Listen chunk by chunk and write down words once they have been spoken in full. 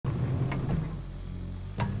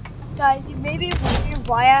Guys, you may be wondering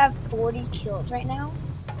why I have 40 kills right now.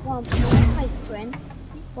 Well, I'm playing with my friend.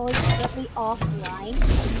 He's currently offline.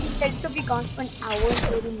 He said he'll be gone for an hour and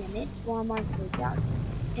 30 minutes while I'm on playground.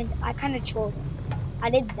 And I kind of trolled him. I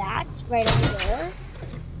did that right over there.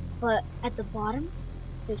 But at the bottom,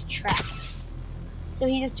 there's a trap. So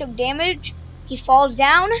he just took damage. He falls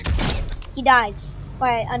down. He dies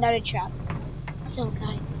by another trap. So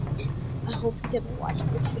guys, I hope he doesn't watch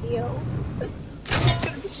this video. He's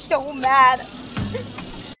gonna be so mad.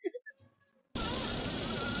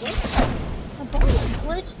 My ball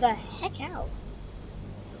glitched the heck out.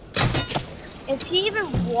 If he even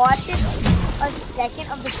watches a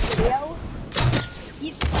second of the video,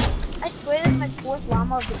 I swear this is my 4th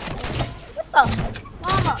llama of the day. What the?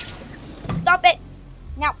 Llama! Stop it!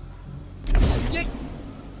 Now! Dude,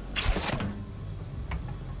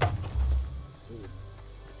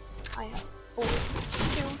 I have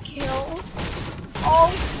 42 kills.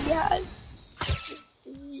 Oh, yes!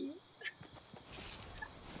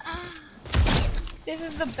 This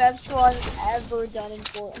is the best one I've ever done in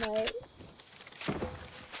Fortnite.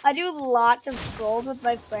 I do lots of trolls with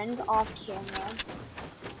my friends off camera.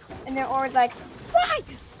 And they're always like, why?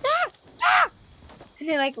 Stop! Stop! And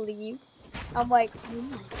they like leave. I'm like, oh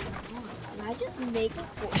my god, can I just make a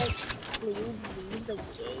Fortnite player leave the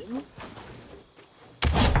game?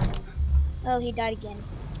 Oh, he died again.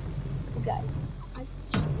 Guys, I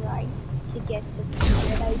tried to get to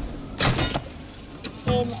paradise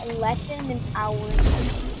in less than an hour and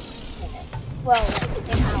 50 minutes. Well, like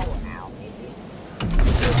an hour now,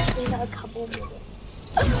 maybe. In a couple minutes.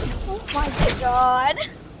 Oh my god.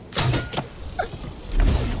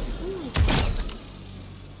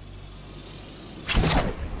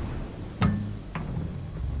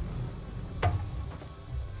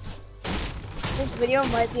 This video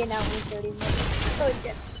might be an hour and 30 minutes, so it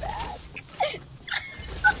gets bad.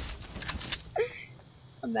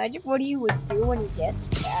 Imagine what he would do when he gets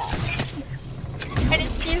back. And it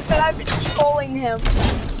seems that I've been trolling him.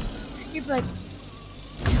 He'd be like,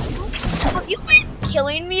 have you been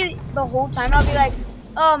killing me the whole time? I'll be like,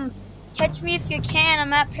 catch me if you can,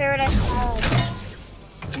 I'm at Paradise Island.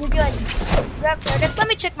 And he'd be like, you're at Paradise, let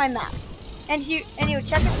me check my map. And he would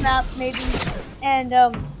check his map, maybe, and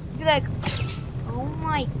he'd be like, oh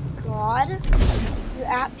my god, you're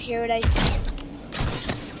at Paradise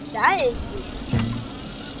Island. That is weird.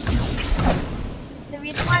 The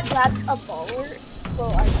reason why I grabbed a baller,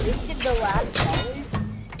 well, I wasted the last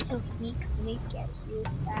ballers, so he couldn't get here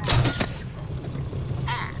fast.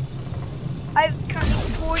 I've currently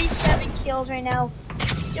 47 kills right now.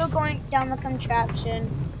 Still going down the contraption.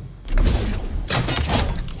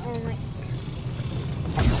 Oh my god.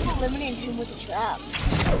 I keep eliminating him with a trap.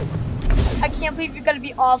 I can't believe you're gonna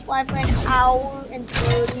be offline for an hour and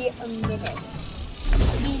 30 minutes.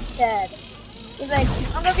 He said. He's like,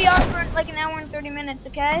 I'm gonna be off for like an hour and 30 minutes,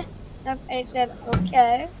 okay? And I said,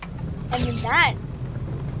 okay. And then that,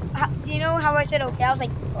 do you know how I said okay? I was like,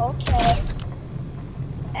 okay.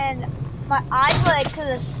 And my eyes were like to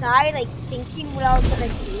the side, like thinking what I was gonna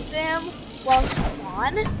do to him while he was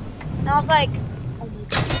on. And I was like, oh my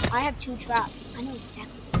god, I have 2 traps. I know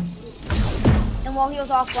exactly what to do. And while he was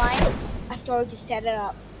offline, I started to set it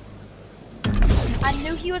up. I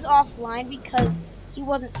knew he was offline because he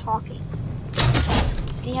wasn't talking.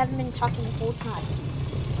 And he hasn't been talking the whole time.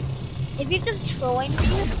 If he's just trolling me,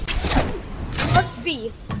 he must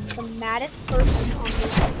be the maddest person on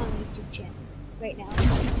this YouTube channel right now.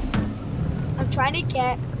 I'm trying to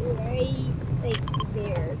get right like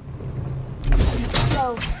there.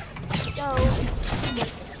 Go. I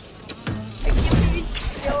can't believe he's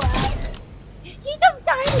still at it. He just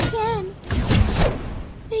died again.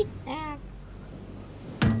 Take that.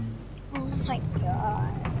 Oh my god.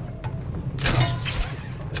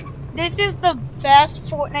 This is the best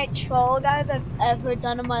Fortnite troll, guys, I've ever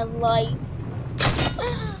done in my life.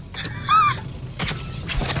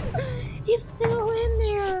 He's still in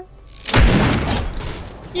there.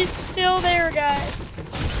 He's still there, guys.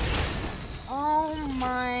 Oh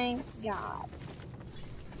my god.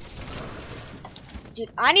 Dude,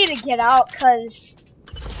 I need to get out because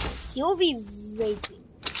he'll be raging.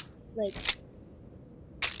 Like,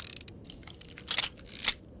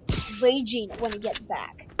 raging when he gets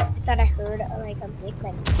back. I thought I heard like a big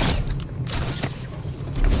bang.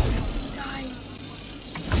 Guys,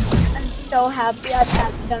 I'm so happy I've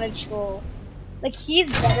actually done a troll. Like,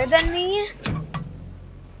 he's better than me,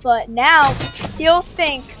 but now he'll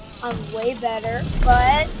think I'm way better,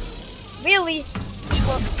 but really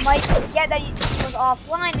he might forget that he was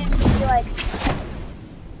offline and he'll be like,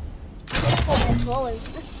 let's pull my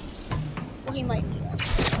trollers. Well, he might be like,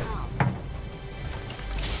 oh.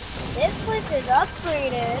 This is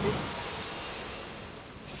upgraded.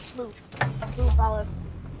 Move. Move, Olive.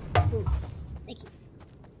 Move. Thank you.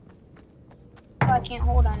 Oh, I can't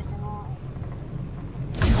hold on it at all.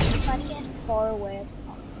 If I get far away,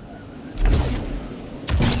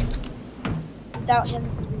 without him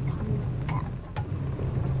even coming back.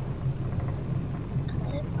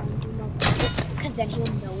 Let it undo my bullets, because then he'll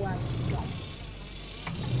know where I'm going.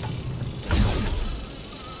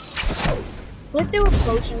 What if there were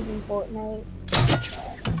potions in Fortnite?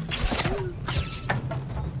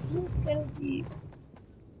 It's gonna be...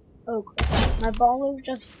 Oh crap. My baller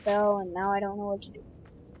just fell and now I don't know what to do.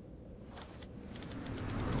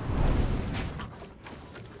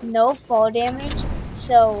 No fall damage,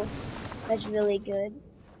 so that's really good.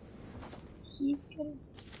 He's gonna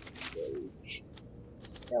rage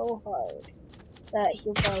so hard that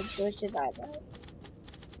he'll probably burst his eyebrow.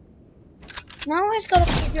 Now I just gotta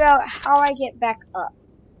figure out how I get back up.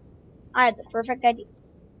 I had the perfect idea.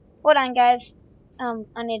 Hold on, guys.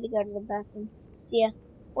 I need to go to the bathroom. See ya.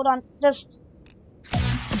 Hold on. Just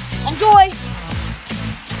enjoy.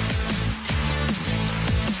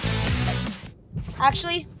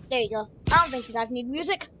 Actually, there you go. I don't think you guys need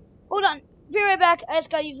music. Hold on. Be right back. I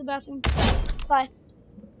just gotta use the bathroom. Bye.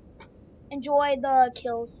 Enjoy the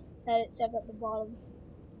kills that it said at the bottom.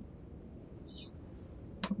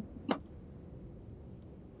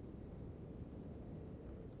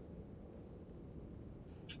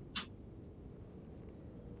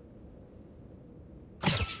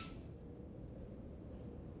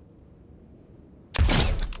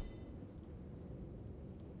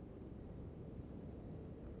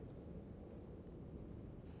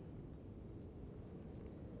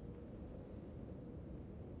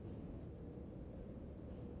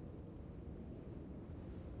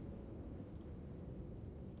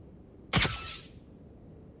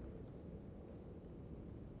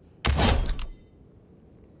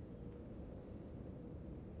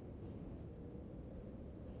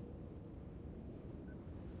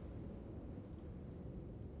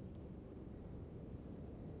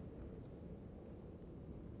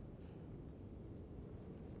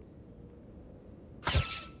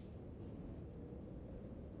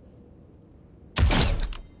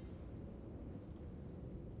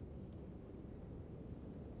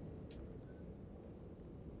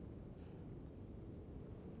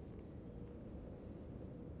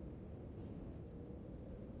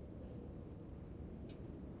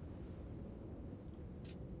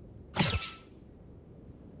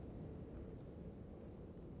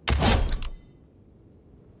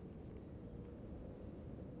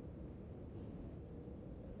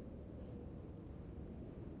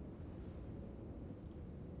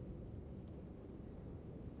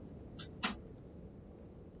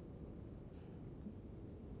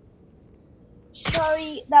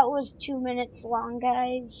 Sorry, that was 2 minutes long,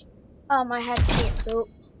 guys. I had to get poop,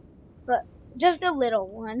 but just a little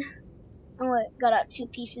one. I got out 2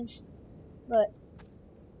 pieces, but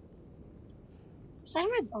beside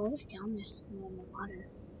my bowl is down there somewhere in the water.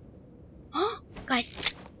 Oh,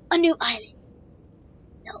 guys, a new island.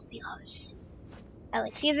 That'll be ours soon. At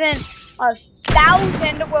like season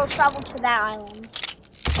 1,000, we'll travel to that island.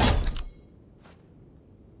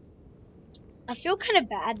 I feel kind of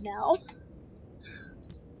bad now.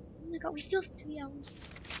 Oh my god, we still have 3 hours.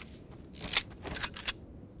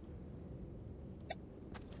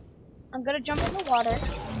 I'm gonna jump in the water.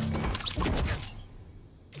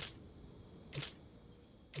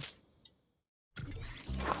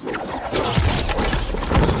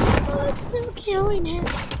 Oh, it's them killing him.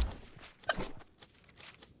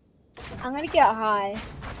 I'm gonna get high.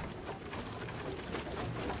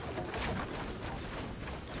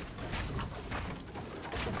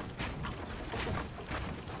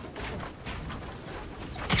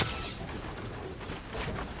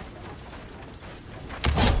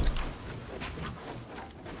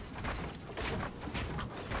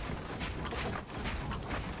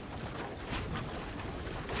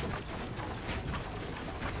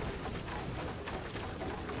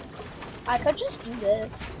 I could just do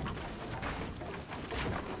this.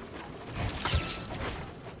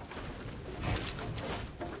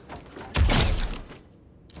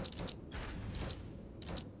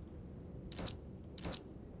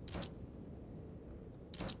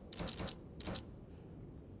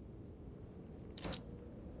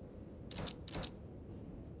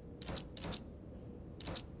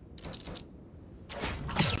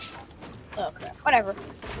 Oh crap, whatever.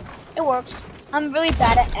 It works. I'm really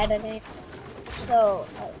bad at editing, so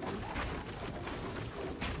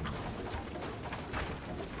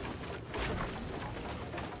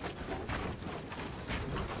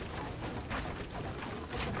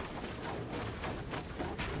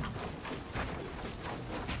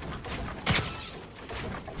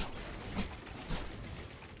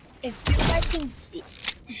can see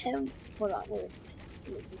him. Hold on, wait.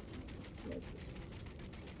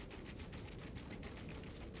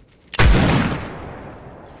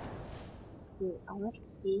 Dude, I want to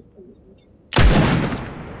see something.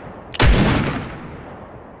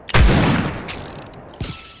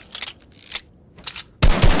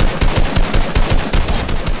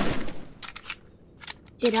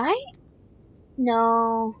 Did I?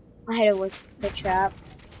 No, I had it with the trap.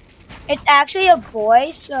 It's actually a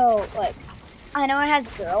boy, so like, I know it has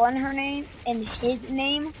girl in her name, in his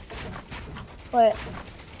name, but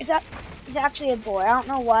it's actually a boy. I don't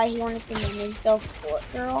know why he wanted to name himself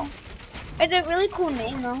Fortgrl. It's a really cool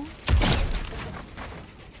name though.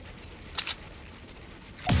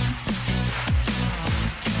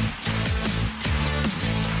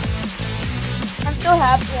 I'm so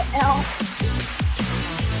happy right now.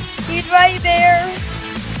 He's right there.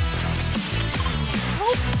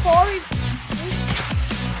 How far is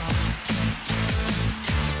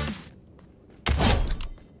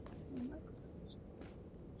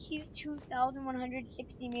He's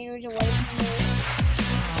 2,160 meters away from me.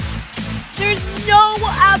 There's no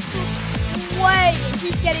absolute way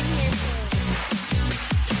he's getting here for me.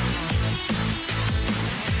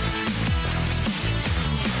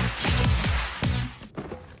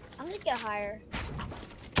 I'm gonna get higher.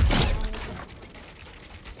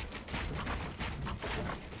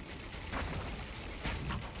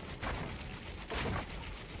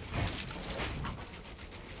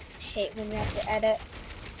 Hate when we have to edit.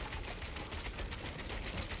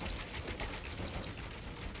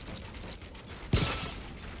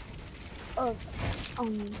 Oh,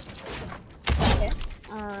 okay.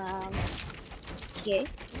 Okay.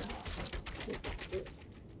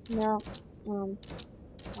 No,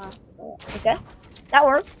 okay. That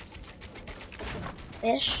worked.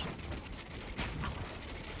 Ish.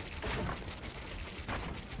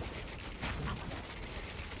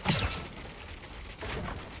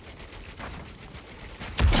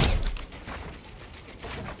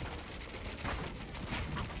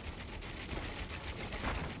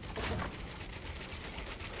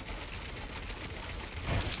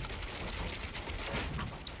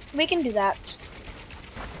 We can do that.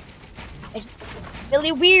 It's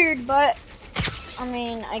really weird, but I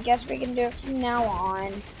mean, I guess we can do it from now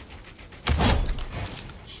on.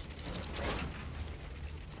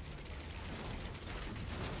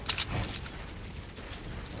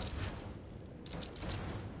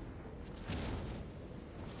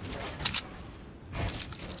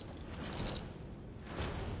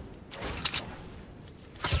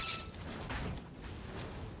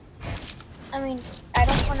 I mean, I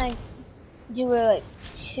don't want to do it like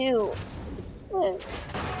too.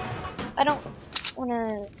 I don't want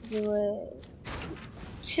to do it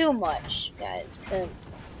too much, guys, because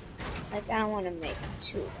like I don't want to make it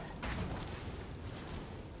too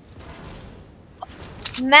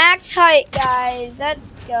bad. Max height, guys.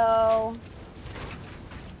 Let's go.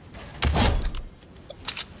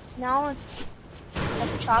 Now let's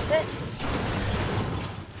chop it.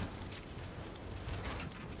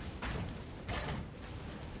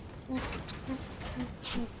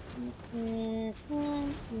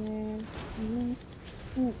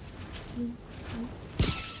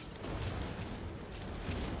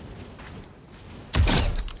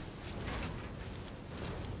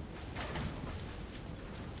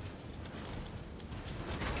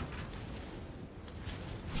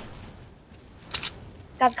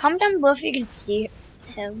 Guys, comment down below if you can see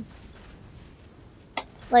him.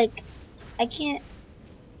 Like, I can't.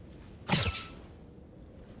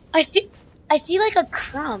 I see like a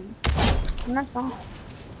crumb. And that's all.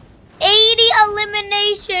 80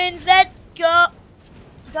 eliminations. Let's go.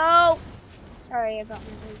 Go. Sorry about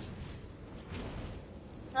my voice.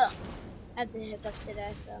 Ugh. I had the hiccups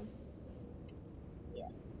today, so yeah.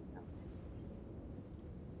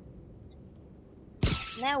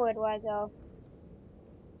 Now where do I go?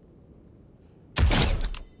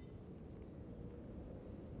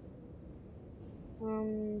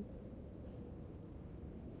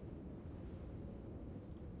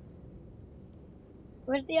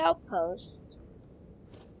 Where's the outpost?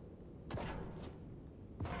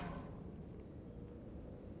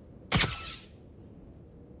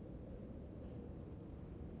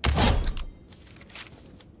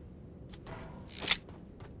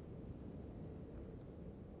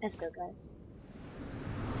 Let's go, guys.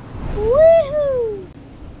 Woohoo!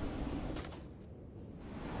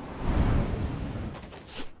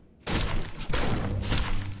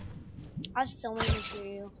 I have so many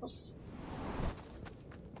materials.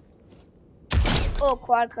 Oh,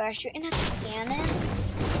 quad crasher and a cannon.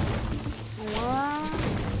 What?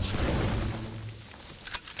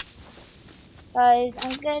 Guys,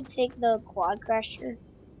 I'm gonna take the quad crasher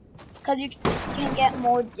because you can get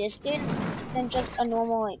more distance than just a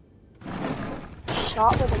normal like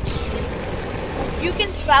shot with a tree. Like, you can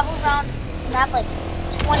travel around the map like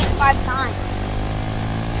 25 times,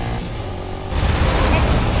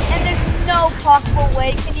 and there's no possible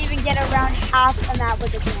way you can even get around half a map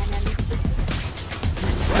with a cannon.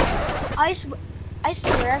 I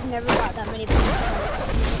swear I've never got that many points before.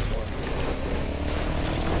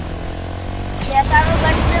 Yes, I have a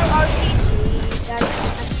legendary RPG. That's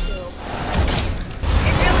cool.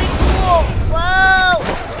 It's really cool. Whoa!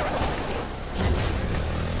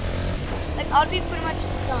 Like, I'll be pretty much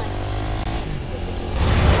done.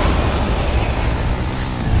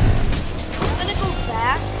 I'm gonna go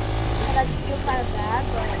back, and I feel kind of bad,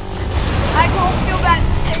 but I don't feel bad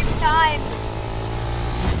at the same time.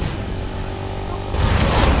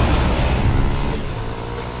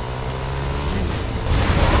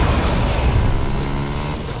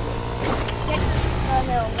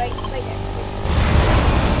 Right there.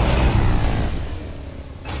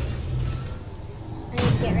 I need to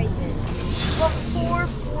get right there. Before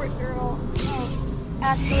fortgrl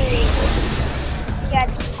actually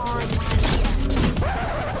gets online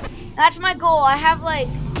again. That's my goal. I have like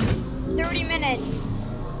 30 minutes to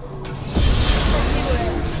do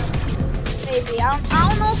it. Maybe. I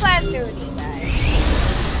don't know if I have 30, guys.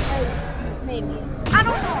 Maybe. I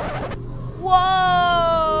don't know.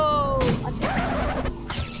 Whoa!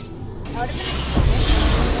 That would have been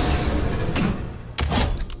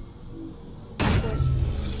of course,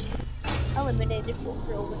 eliminated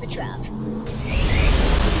fortgrl with the trap.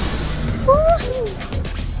 Woohoo!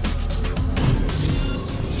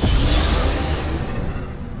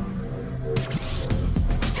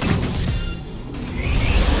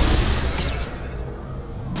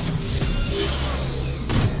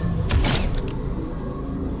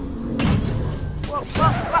 Whoa,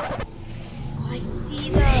 whoa, whoa! Oh, I see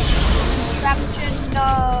the trap just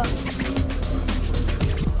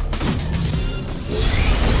if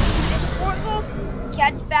fortgrl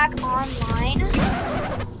gets back online,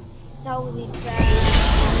 that would be bad.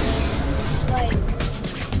 Like,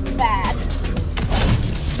 bad.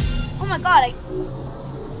 Oh my god,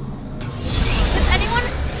 does anyone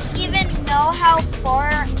even know how far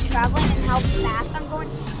I'm traveling and how fast I'm going?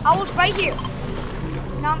 I was right here.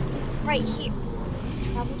 Now I'm right here. I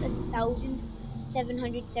traveled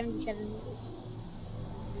 1,777 meters.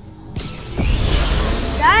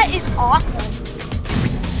 That is awesome.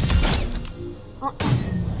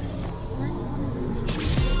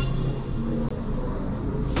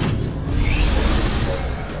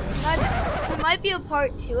 There might be a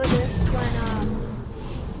part 2 of this when,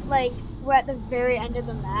 like, we're at the very end of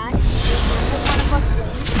the match. Like, one of us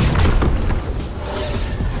wins.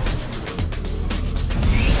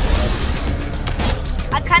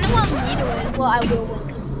 I kind of want me to win. Well, I will win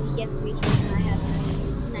because he has 3 kills and I have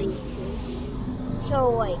 92. So,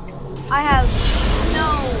 like, I have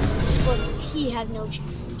no, well, he has no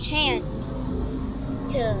chance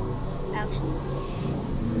to actually.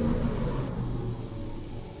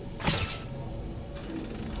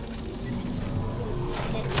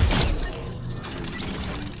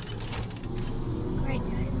 Alright,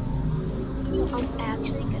 guys. So, I'm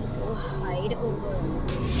actually gonna go hide over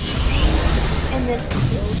in this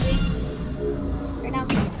building. Right now,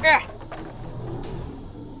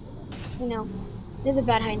 you know. This is a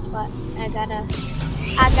bad hiding spot. I gotta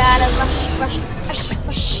rush.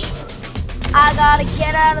 I gotta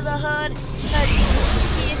get out of the hood.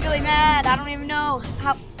 He is really mad. I don't even know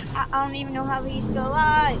how he's still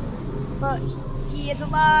alive. But he is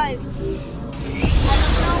alive. I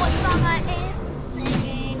don't know what song I am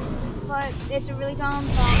singing, but it's a really dumb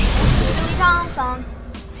song.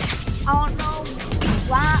 I don't know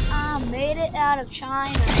why I made it out of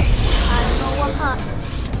China. I don't know what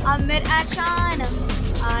I made it out of China.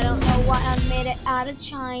 I don't know why I made it out of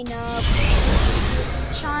China.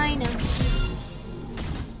 China.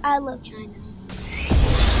 I love China.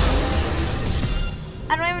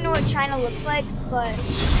 I don't even know what China looks like, but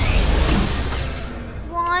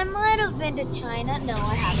well, I might have been to China. No,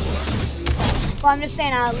 I haven't. But I'm just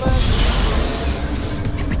saying I love.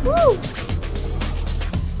 Woo!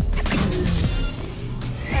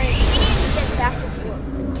 Alright, we need to get back to Fort.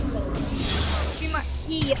 He might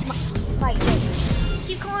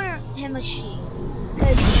keep calling him a she,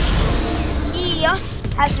 because he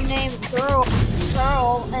has the name girl,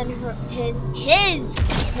 and his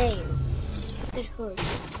name. I said hers.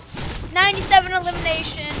 97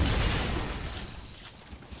 eliminations.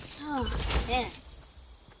 Oh man.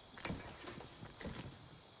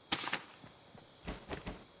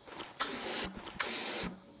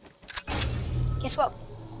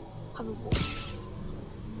 beautiful.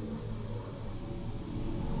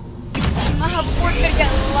 We're gonna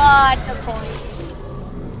get lots of points.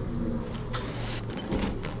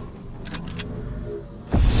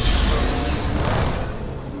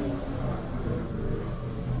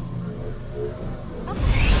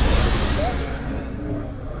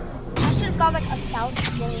 I should have got like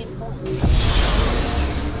 1,000 million points.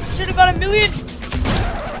 Should have got 1,000,000.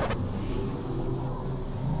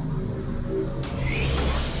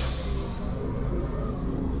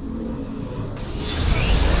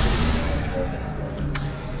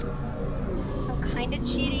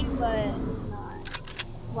 Cheating, but not.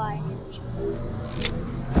 Why?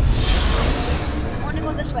 I want to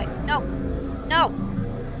go this way. No. No.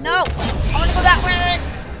 No. I want to go that way.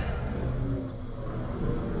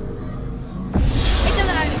 It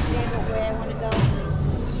doesn't understand what way I want to go.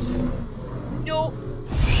 No.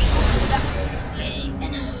 That way.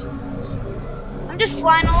 I'm just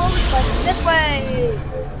flying all over the place. This way.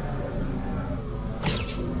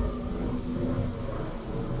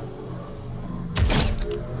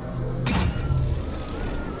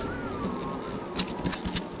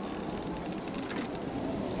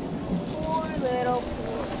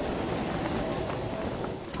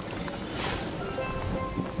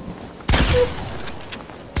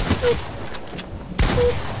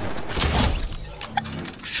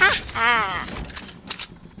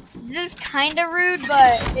 This is kind of rude,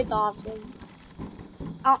 but it's awesome.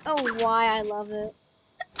 I don't know why I love it,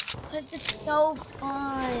 but it's just so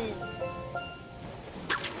fun.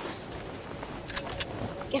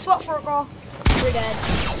 Guess what, fortgrl? You're dead.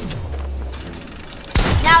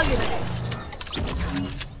 Now you're dead.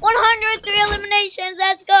 103 eliminations,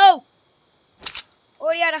 let's go!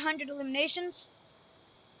 Already had 100 eliminations.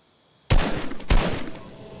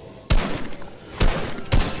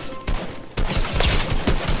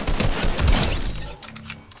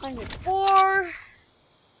 104.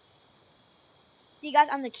 See guys,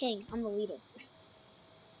 I'm the king. I'm the leader.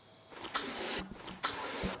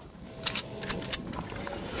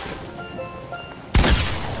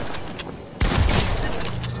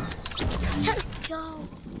 Let's go.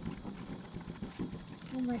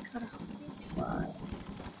 Oh my god,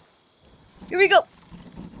 here we go.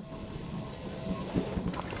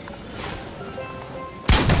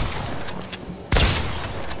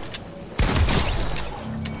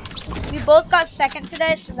 We both got second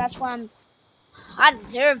today, so that's why I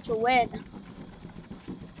deserve to win.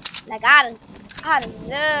 Like I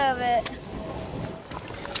deserve it.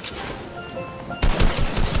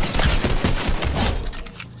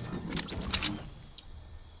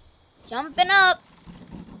 Jumping up.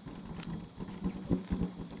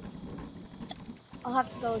 I'll have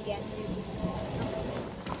to go again.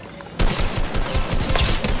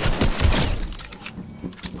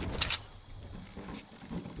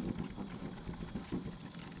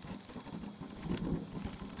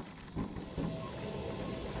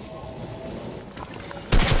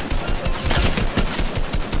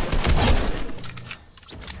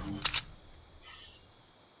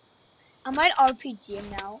 I might RPG him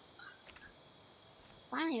now.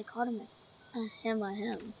 Finally, I caught him.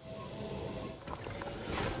 Him.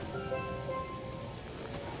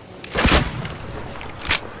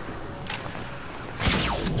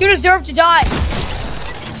 You deserve to die.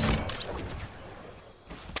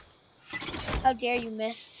 How dare you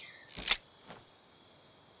miss?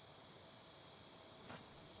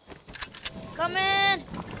 Come in.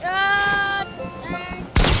 And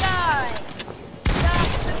die.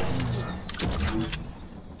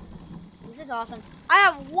 This is awesome. I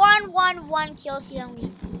have 111 kills here.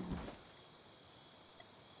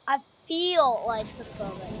 I feel like the pro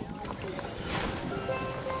right now.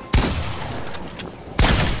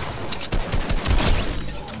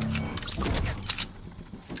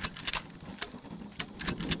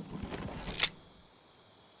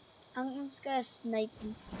 I'm just gonna snipe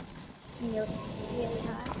him really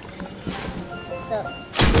high. So.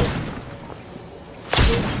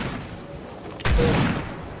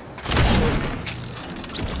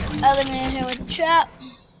 Eliminate him with a trap.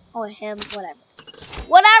 Or him, whatever.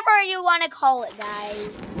 Whatever you want to call it, guys.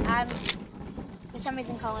 I'm for some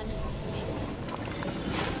reason calling it.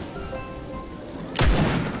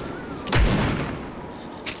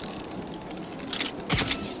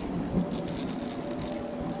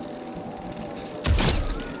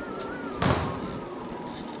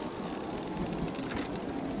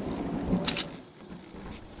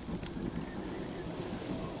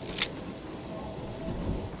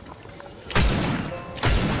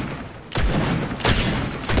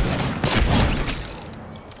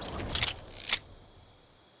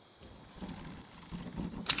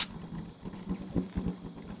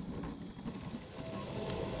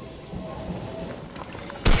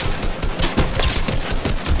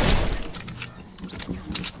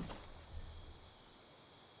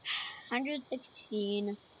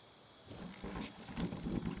 916.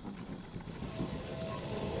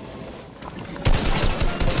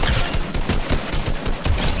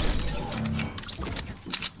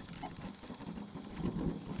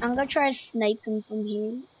 I'm gonna try to snipe him from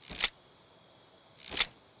here.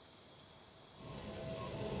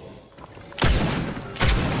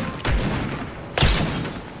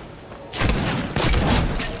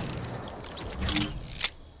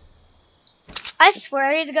 I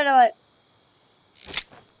swear he's gonna like.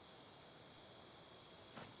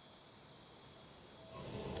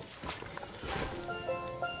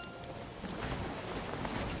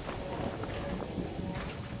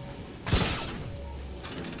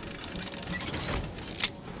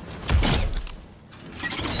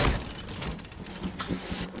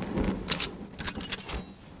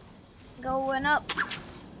 Going up.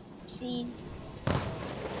 Seeds.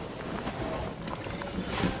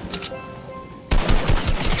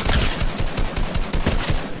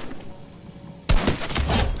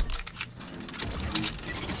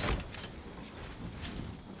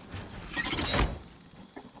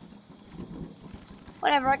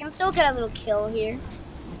 Whatever, I can still get a little kill here.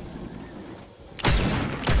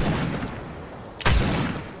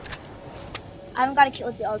 I haven't got a kill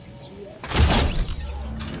with the RPG yet.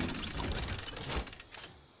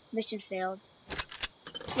 Mission failed.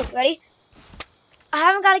 Look, ready? I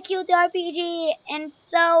haven't got a kill with the RPG in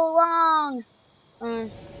so long.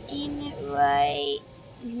 Let's aim it right.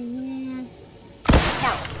 Now.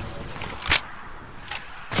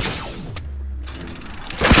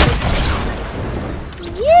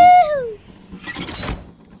 Yoo! I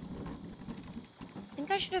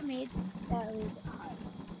think I should have made that a little bit higher.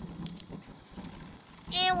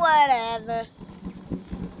 And whatever.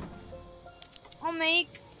 I'll make.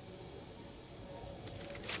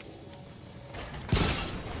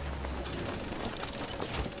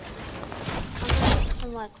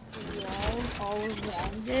 Some like wall all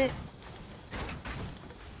around it.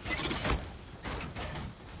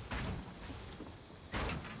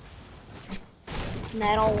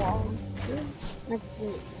 Metal walls too. That's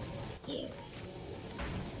really scary.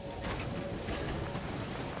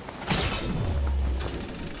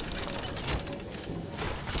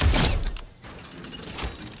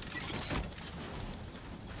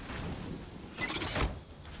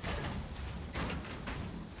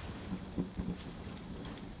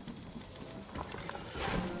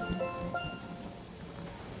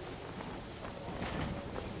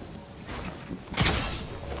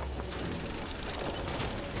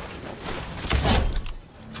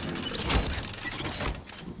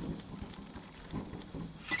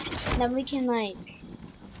 Then we can like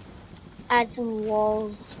add some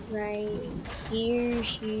walls right here,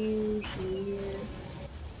 here,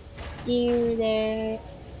 there.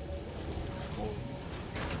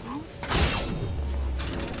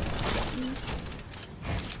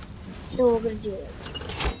 So we're gonna do it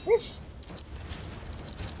like this.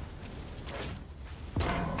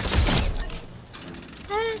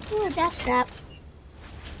 Oh, that trap.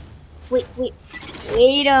 Wait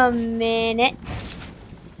a minute.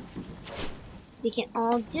 We can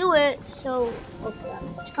all do it, so okay,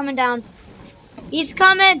 it's coming down. He's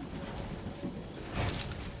coming.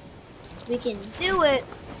 We can do it.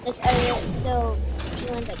 Let's edit it so she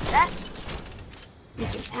lands like that. We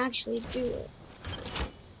can actually do it.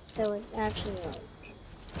 So it's actually like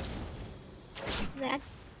that.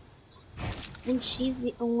 And she's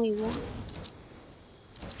the only one.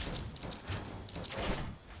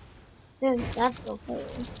 Then that's the fail.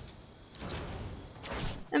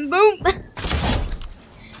 And boom!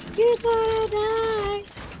 You're gonna die,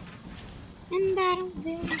 and I don't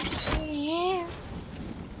really care.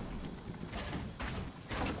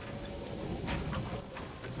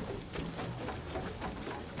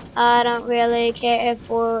 I don't really care if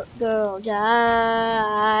Fortgrl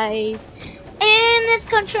dies in this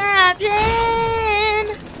contraption,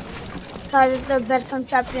 cause it's the best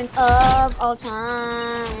contraption of all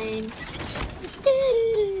time.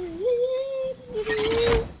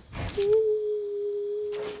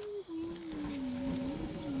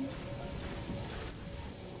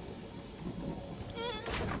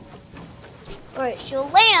 Alright, she'll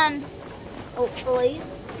land, hopefully.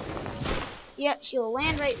 Yep, she'll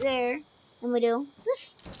land right there. And we do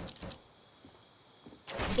this.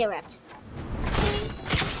 Get wrapped.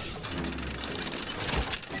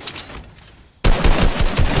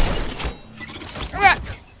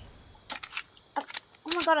 Wrapped. Oh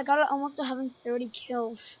my god, I got it almost to having 30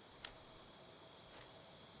 kills.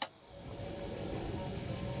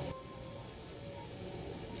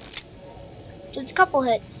 Just a couple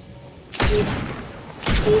hits.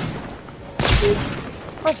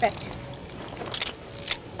 Perfect.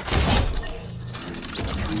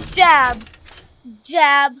 Jab,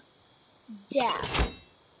 jab, jab.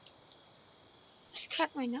 Just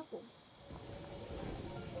crack my knuckles.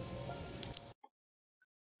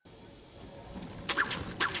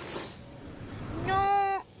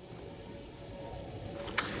 No.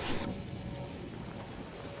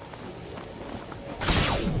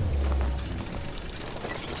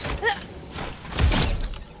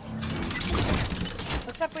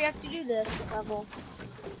 Looks like we have to do this level.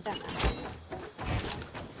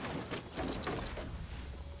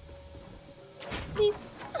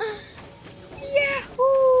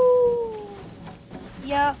 Yahoo!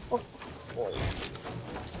 Yeah. Oh, boy.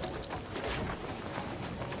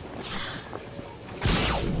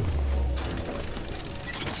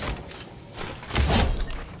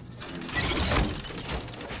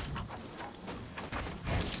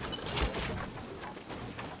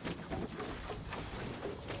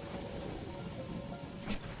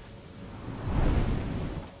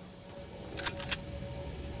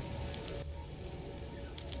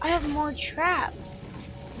 I have more traps.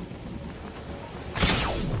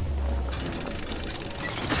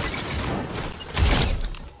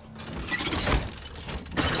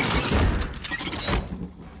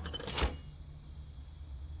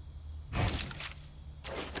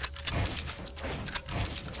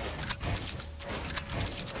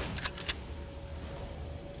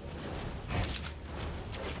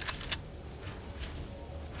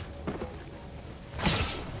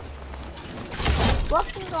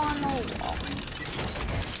 What's on the wall?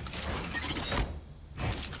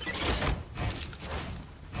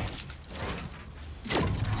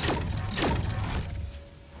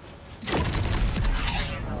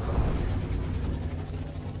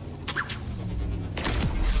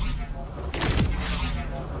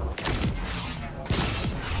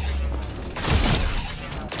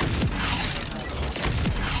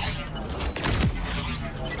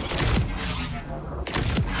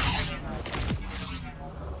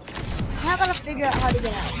 I gotta figure out how to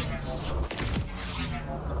get out of this.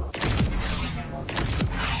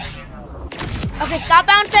 Okay, stop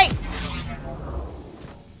bouncing!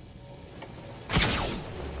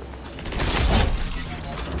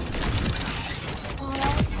 Oh,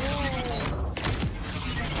 that was good.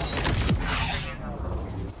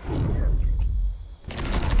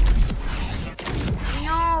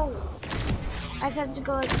 No! I just have to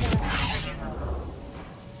go like that.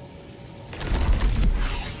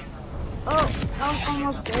 Oh, I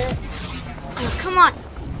almost did it. Oh, come on.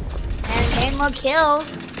 And 10 more kills.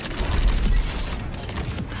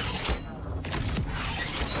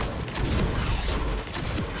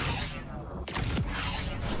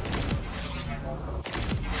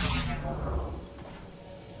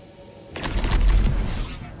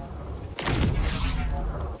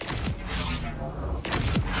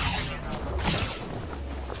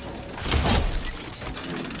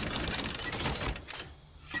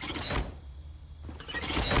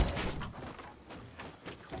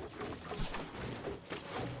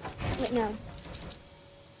 Wait, no.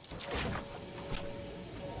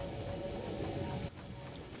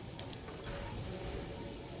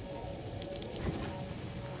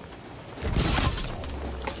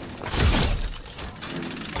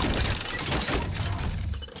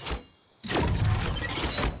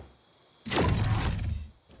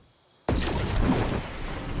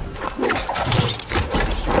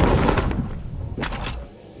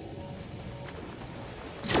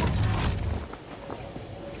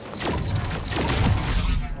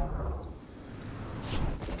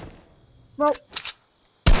 Well,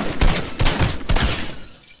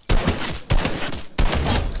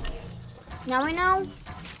 now we know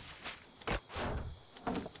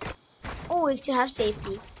always to have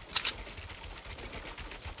safety.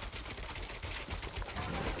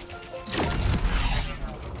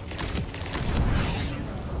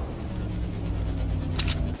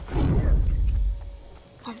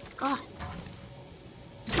 Oh my God.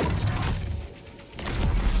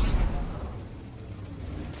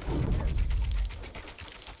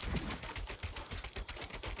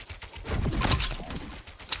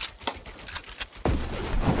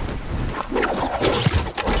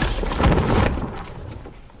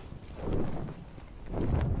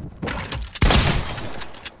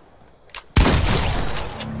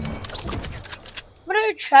 What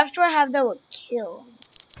other traps do I have that would kill?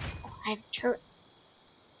 Oh, I have turrets.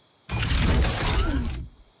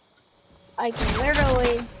 I can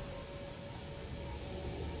literally...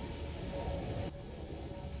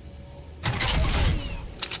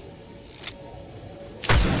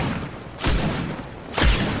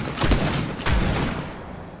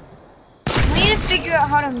 We need to figure out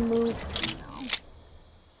how to move now.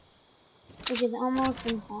 which is almost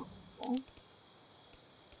impossible.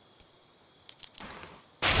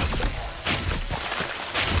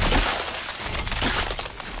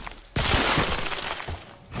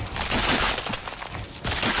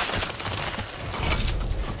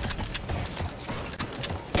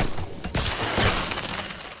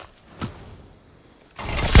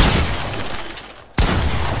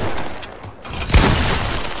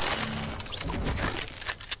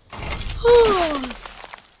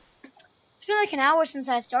 It's been like an hour since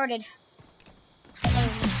I started.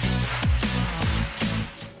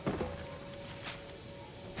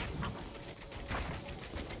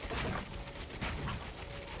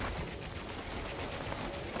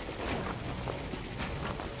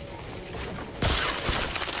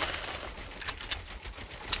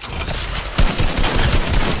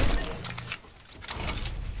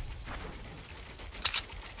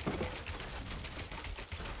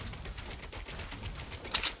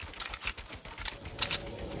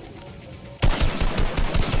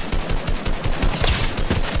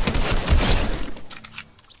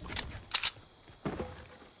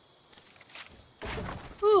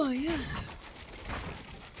 Oh yeah.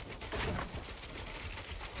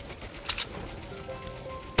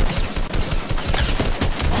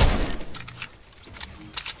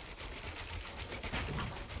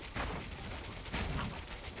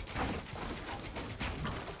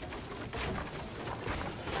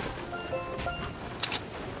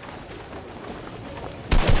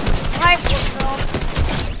 Hi, fortgrl.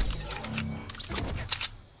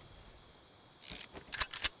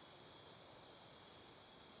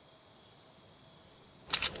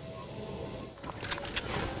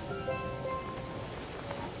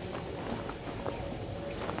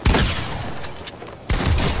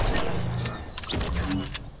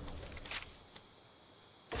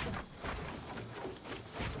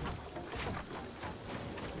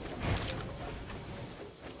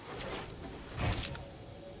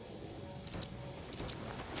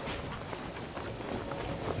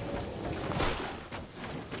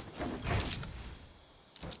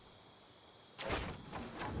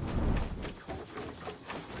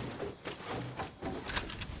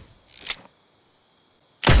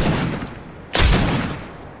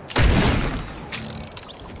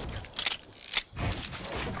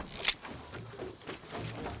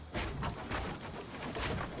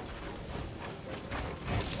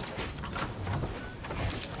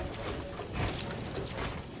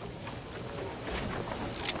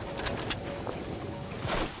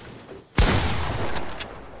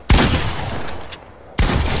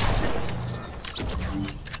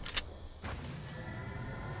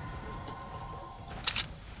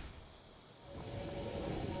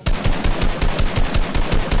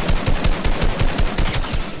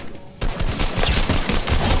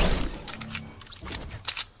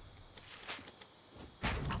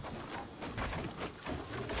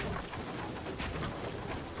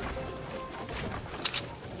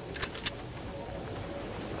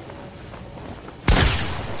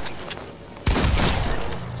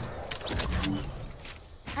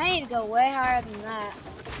 I need to go way higher than that.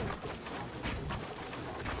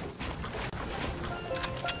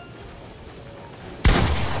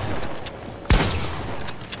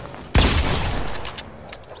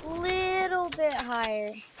 Little bit higher.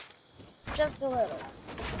 Just a little.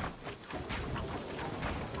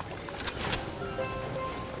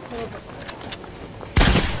 Little bit.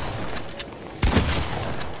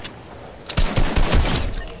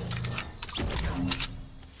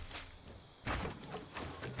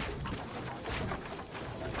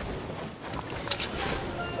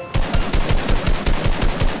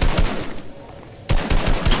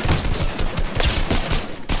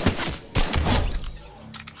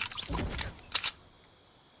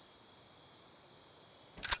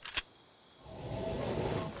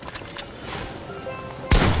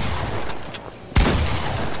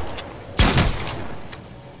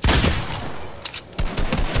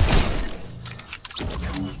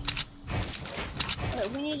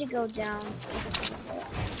 We need to go down.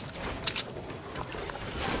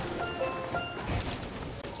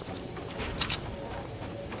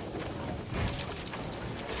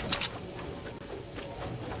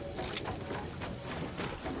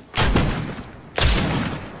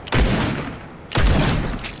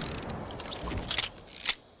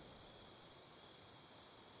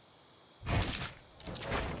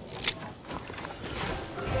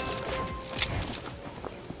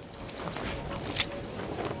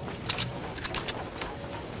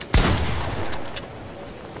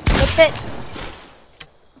 It.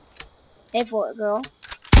 Hey, fortgrl.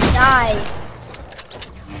 Die.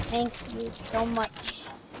 Thank you so much.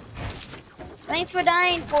 Thanks for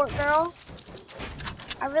dying, fortgrl.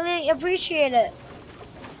 I really appreciate it.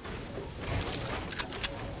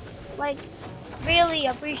 Like, really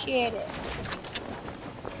appreciate it.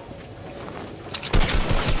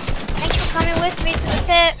 Thanks for coming with me to the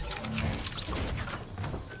pit.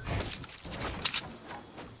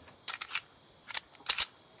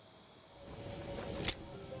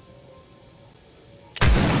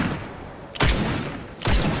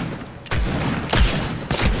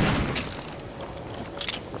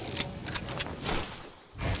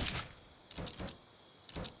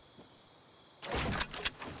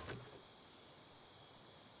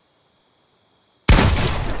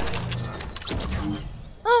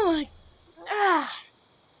 Oh my,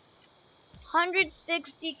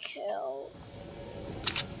 160 kills.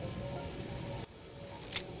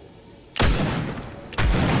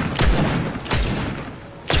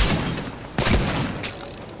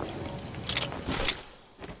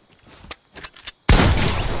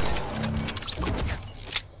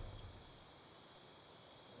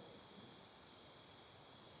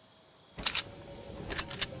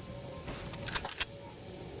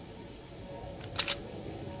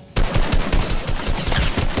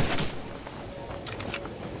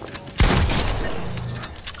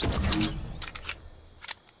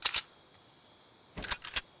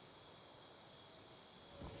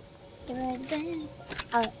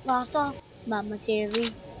 I lost all my material.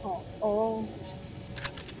 Oh.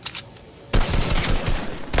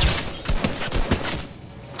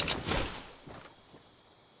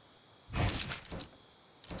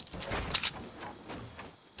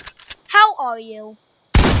 How are you?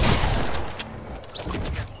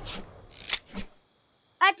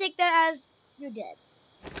 I take that as you're dead.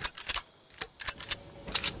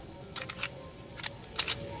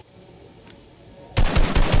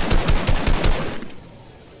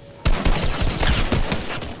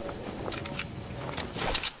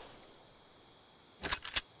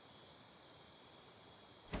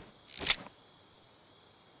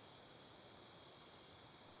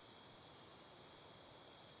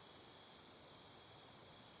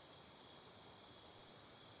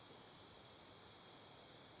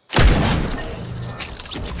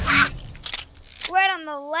 Right on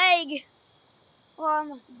the leg. Oh, it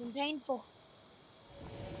must have been painful.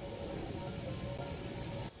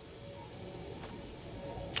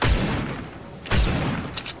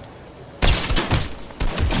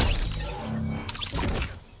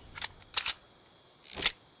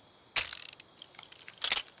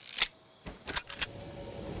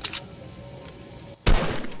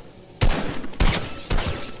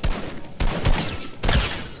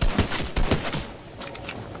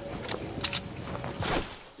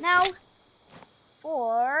 Now,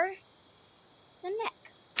 for the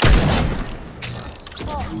neck.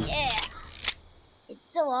 Oh yeah.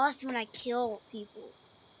 It's so awesome when I kill people.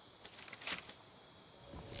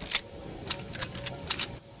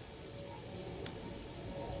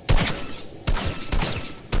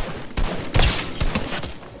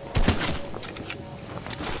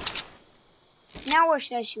 Now where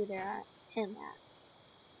should I shoot her at? Him at?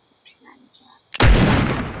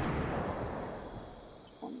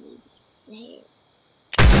 Only the hair.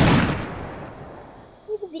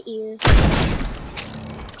 Look at the ears.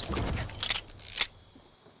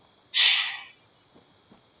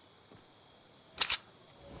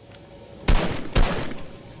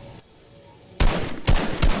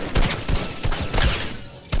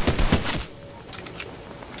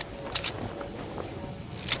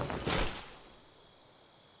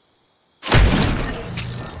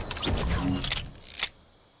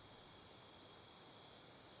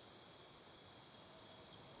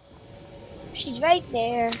 She's right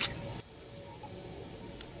there.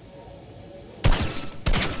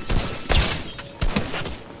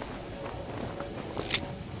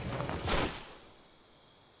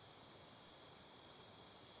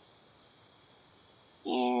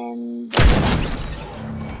 And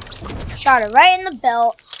shot her right in the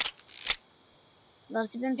belt.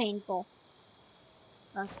 Must have been painful.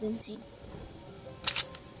 Must have been painful.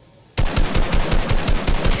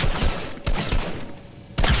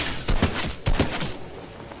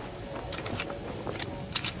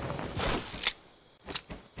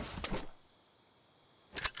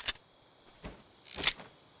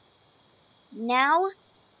 Now,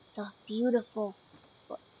 the beautiful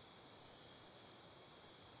foot.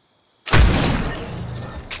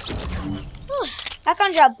 Whew, that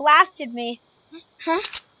gunshot blasted me. Huh?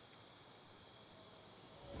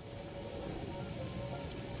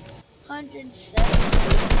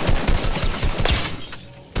 170.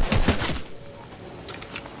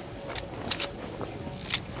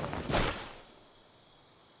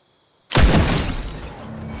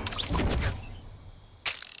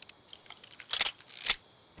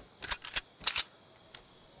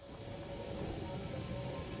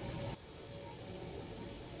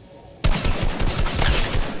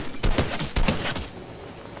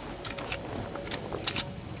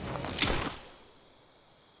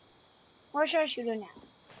 Or should I shoot her now?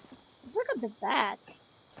 Let's look at the back.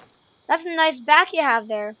 That's a nice back you have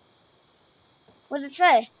there. What does it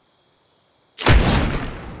say?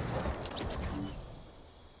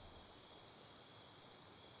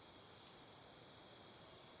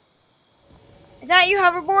 Is that your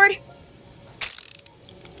hoverboard?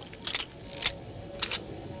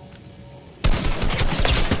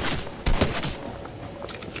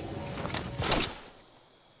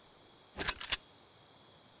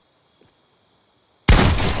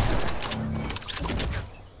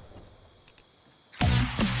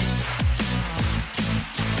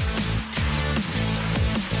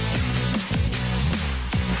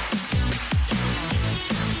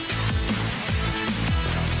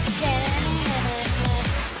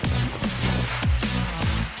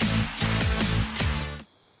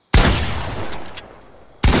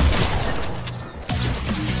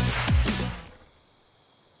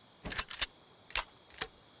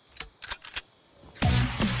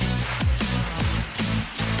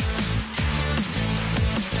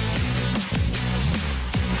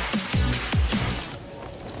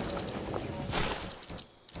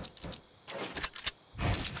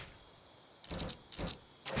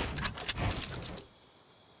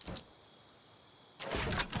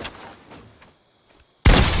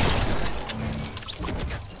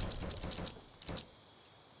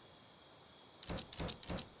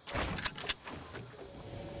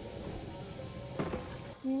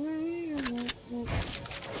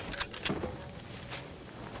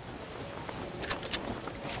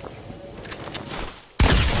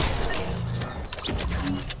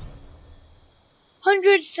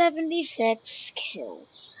 $176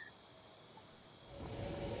 kills.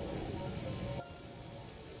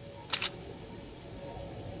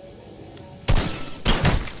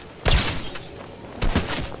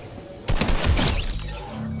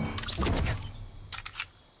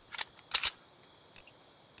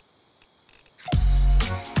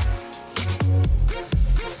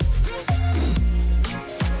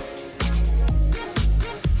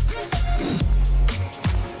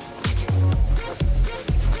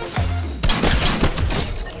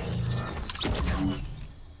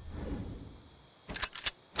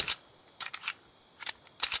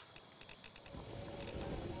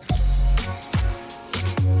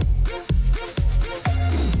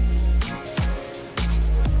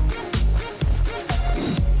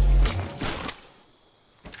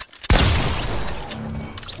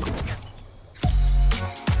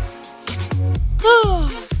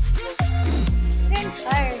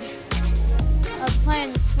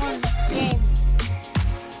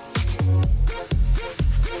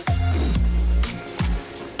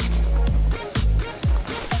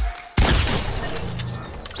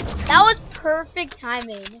 That was perfect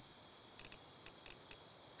timing.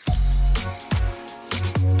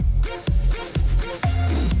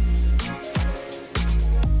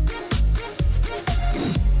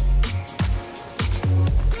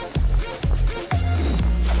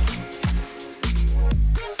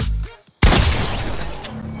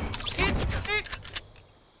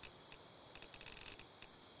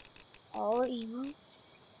 All emotes.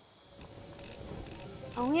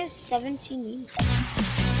 I only have 17 emotes.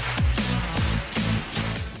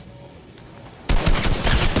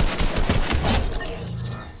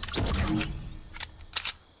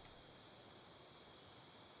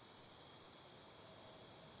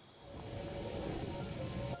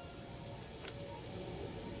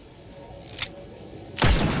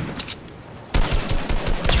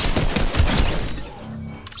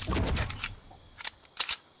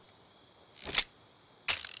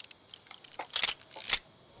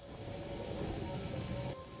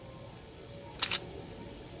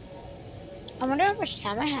 I wonder how much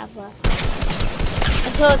time I have left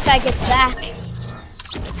until this guy gets back.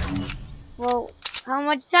 Well, how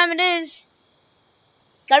much time it is?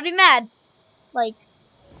 Gotta be mad. Like,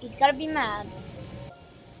 he's gotta be mad.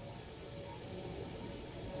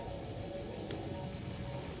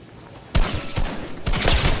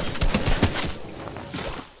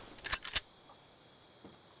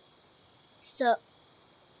 So,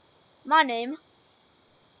 my name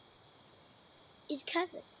is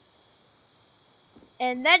Kevin.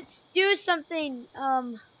 And let's do something,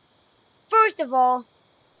 first of all,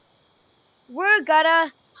 we're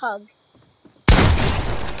gonna hug.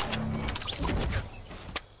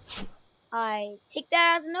 I take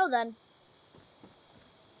that as a no then.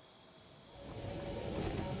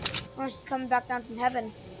 We're just coming back down from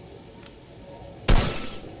heaven.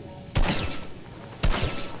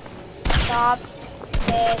 Stop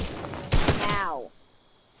it now.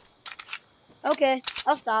 Okay,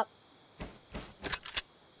 I'll stop.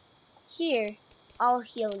 Here, I'll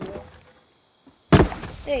heal you.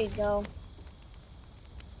 There you go.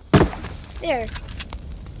 There.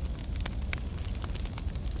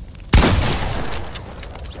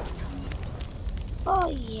 Oh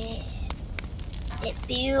yeah. It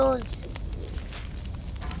feels.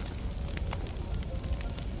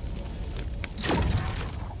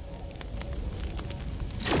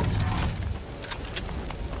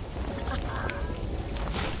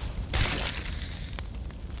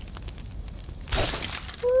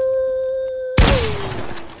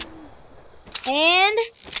 And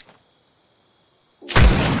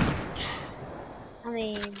I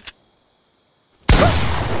mean,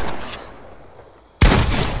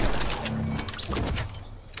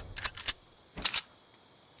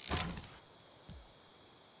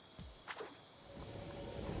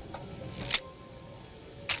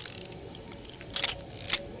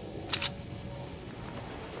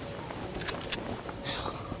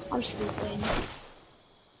 I'm sleeping.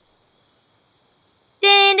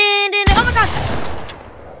 Din, din, din. Oh my god!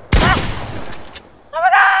 Ah! Oh my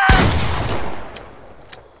god!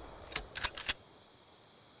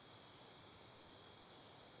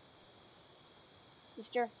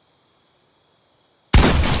 Sister.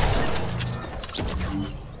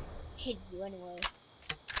 Hit you anyway.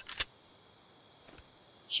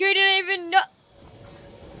 She didn't even know.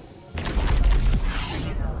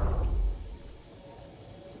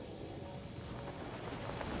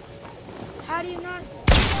 How do you not know?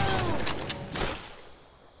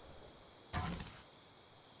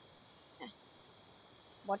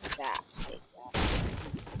 What's that?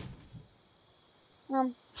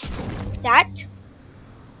 That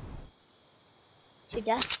to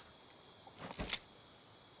death.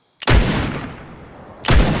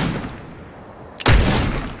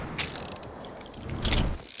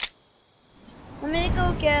 I'm gonna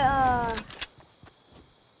go get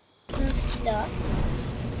some stuff,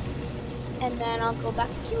 and then I'll go back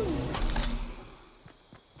to kill you.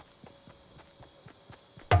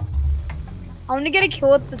 I'm gonna get a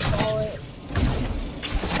kill with the bullet.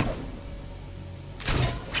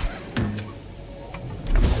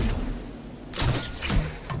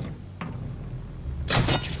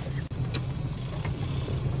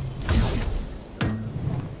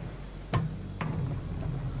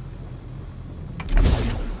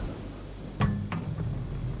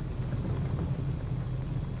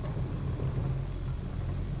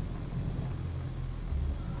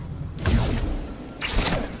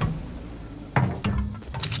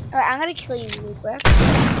 Alright, I'm gonna kill you real quick.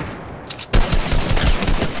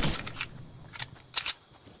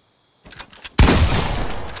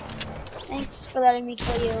 Thanks for letting me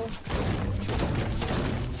kill you.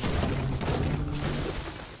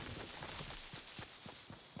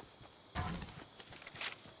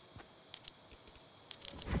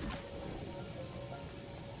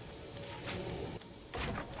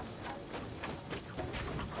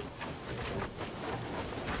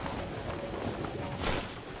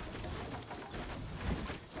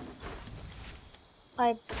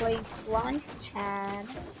 I place launch pad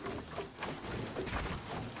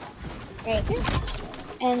right here,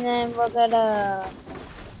 and then we're gonna.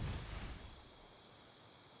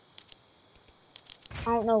 I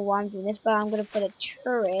don't know why I'm doing this, but I'm gonna put a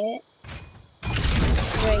turret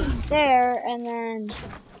right there, and then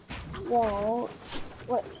whoa,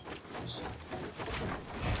 what?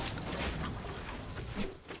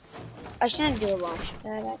 I shouldn't do a launch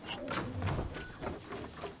pad actually.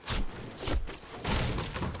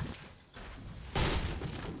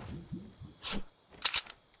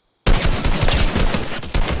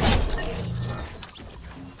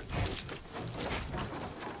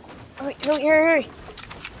 Hurry, hurry.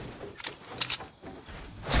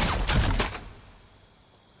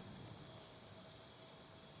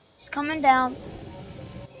 He's coming down.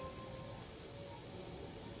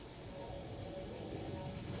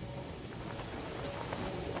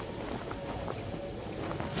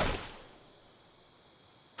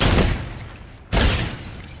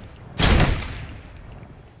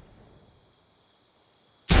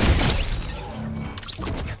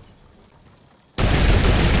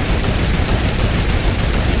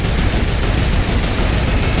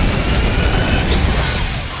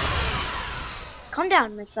 Calm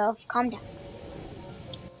down, myself. Calm down.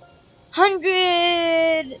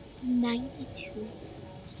 192.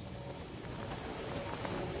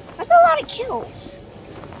 That's a lot of kills.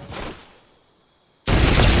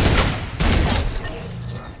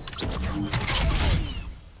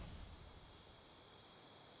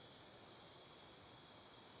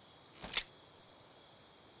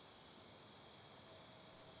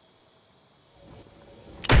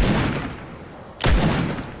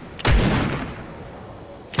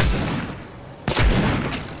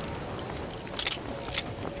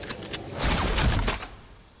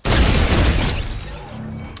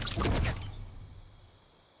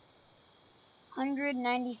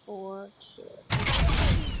 194 kills.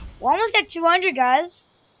 We're almost at 200, guys.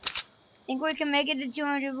 Think we can make it to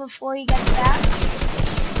 200 before he gets back?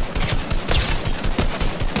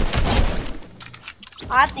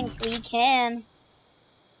 I think we can.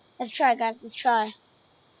 Let's try, guys. Let's try.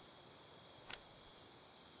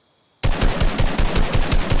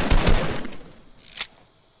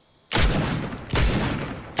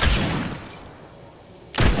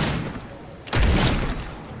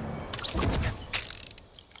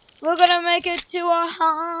 We're gonna make it to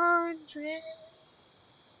 100.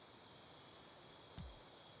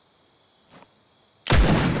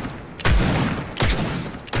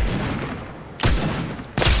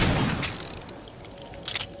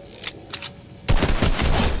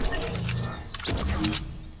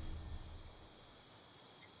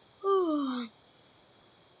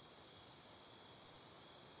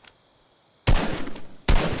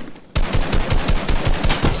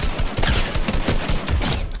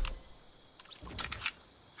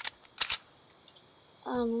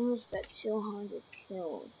 I'm almost at 200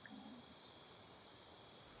 kills,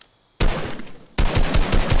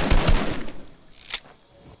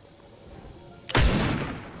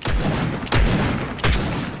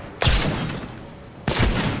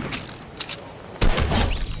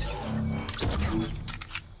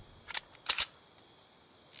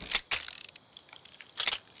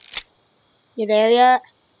 You there yet?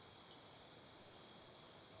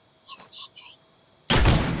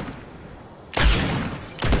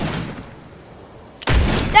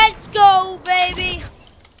 Let's go, baby!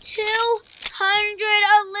 200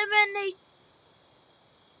 eliminate.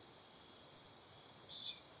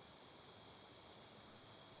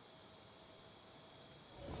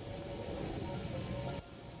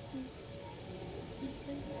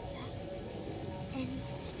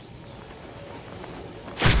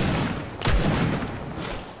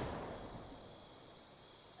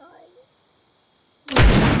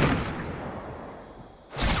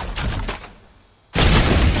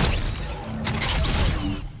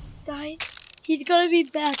 Guys, he's gonna be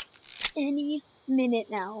back any minute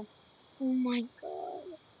now. Oh my god.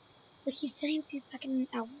 Like, he's saying he'll be back in an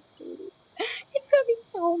hour, dude. It's gonna be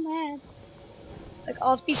so mad. Like,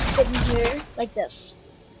 I'll be sitting here like this.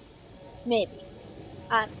 Maybe.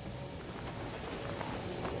 I don't know.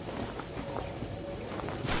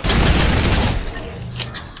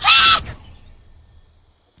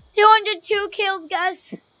 202 kills,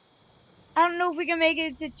 guys. I don't know if we can make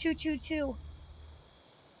it to 222.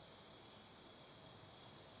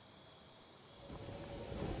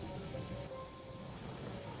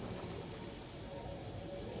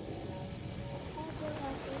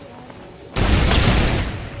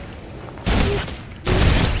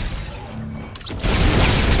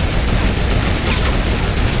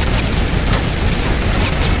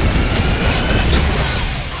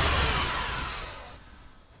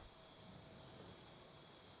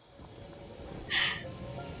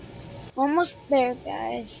 Almost there,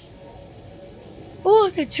 guys. Oh,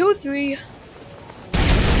 it's a 2-3.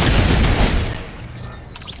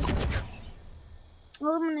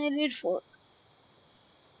 Eliminated 4.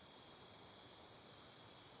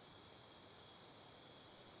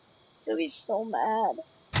 It's gonna be so mad.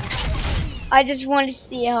 I just want to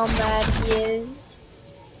see how mad he is.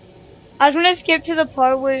 I was gonna skip to the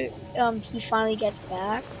part where he finally gets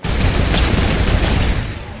back.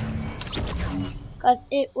 Cause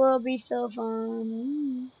it will be so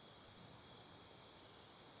fun.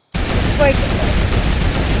 Break it.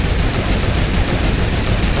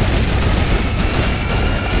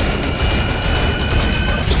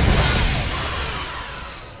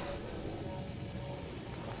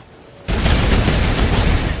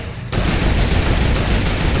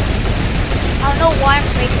 I don't know why I'm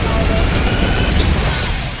breaking all this.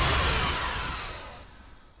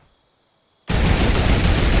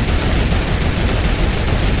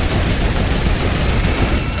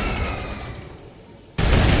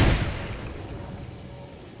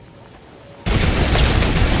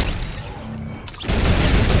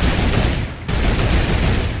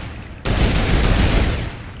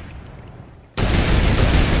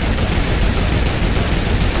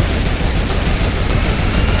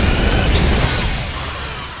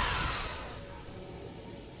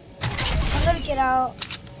 Get out.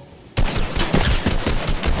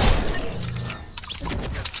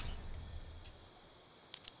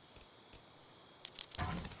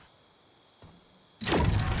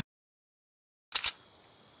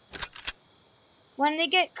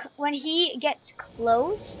 When he gets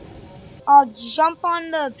close, I'll jump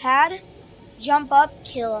on the pad, jump up,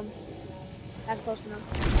 kill him. That's close enough.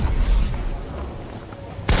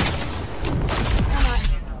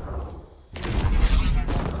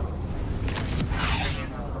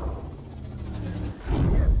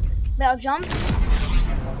 Wait, I'll jump.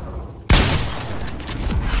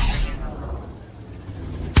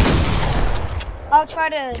 I'll try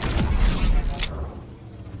to.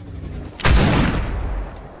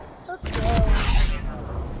 So close.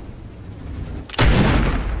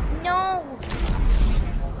 No.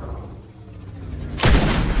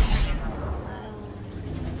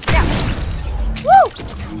 Yeah. Woo!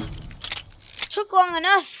 Took long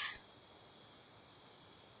enough.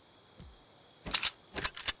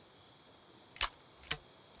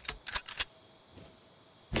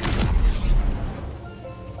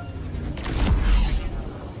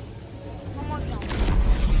 One more jump.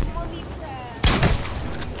 One more leap pad.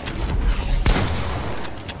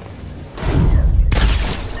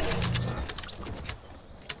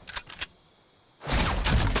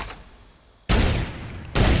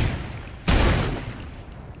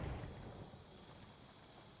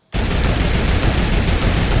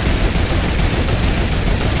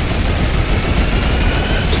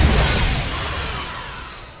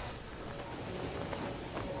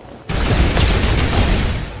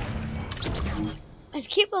 Just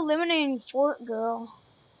keep eliminating fortgrl.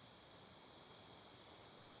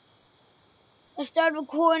 I started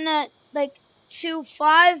recording at like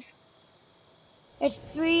 2:05. It's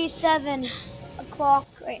 3:07 o'clock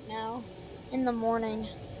right now in the morning.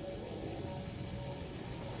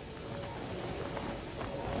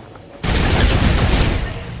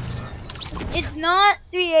 It's not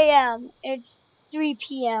 3 a.m. It's 3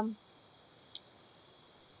 p.m.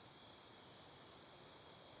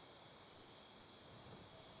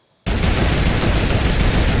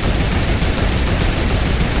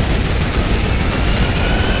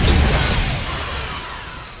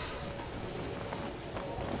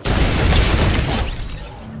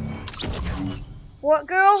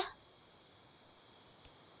 Fortgrl,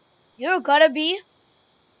 you're gotta be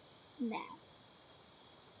mad.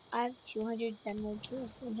 I have 210 more kills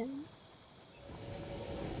than him.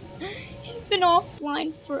 He's been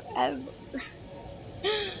offline forever.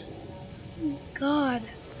 God.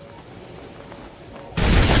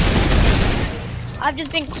 I've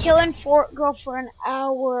just been killing fortgrl for an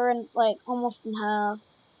hour and like almost in half.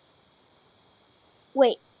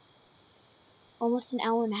 Wait. Almost an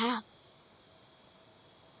hour and a half.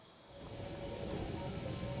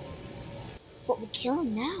 What would kill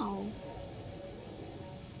him now?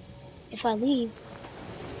 If I leave,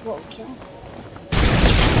 what would kill him?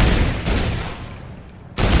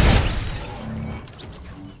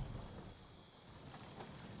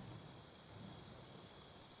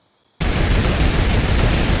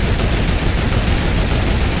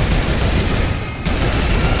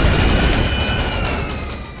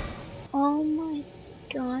 Oh my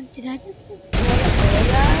god, did I just destroy all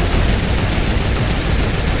that?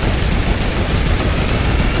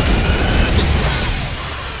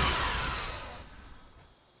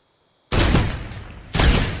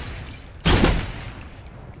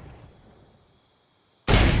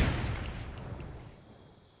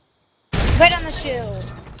 Right on the shield.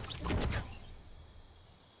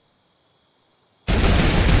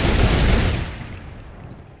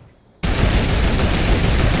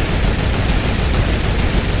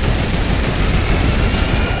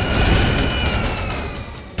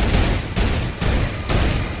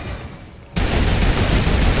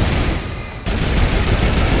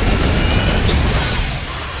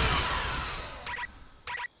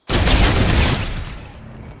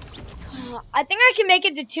 I think I can make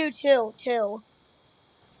it to 2-2 too.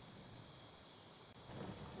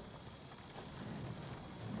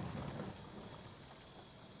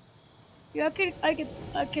 Yeah,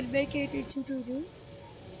 I could make it to 2-2.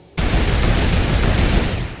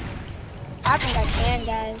 I think I can,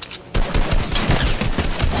 guys.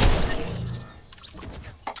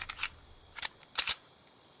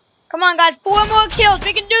 Come on, guys, 4 more kills.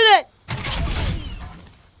 We can do this.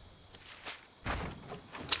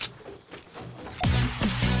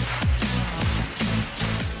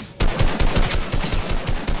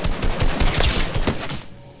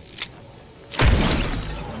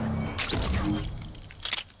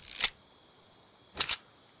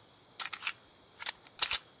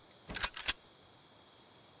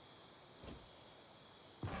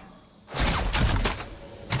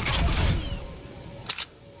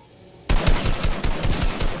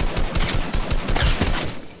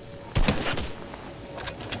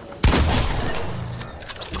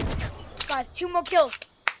 Guys, 2 more kills.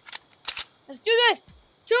 Let's do this.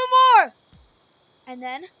 2 more. And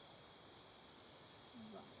then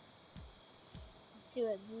 2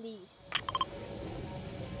 at least.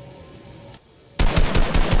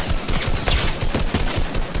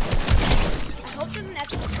 I hope there's an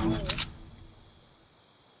extra player.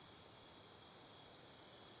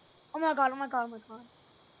 my god, oh my god, oh my god.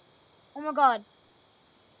 Oh my god.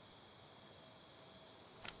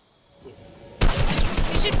 Dude.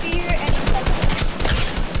 You should be here any second.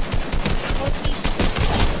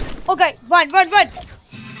 Okay, run.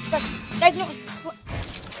 Like, no.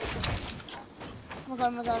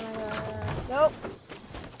 Oh my god. Nope.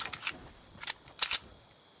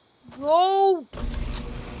 Go!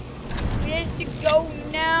 We need to go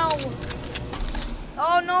now.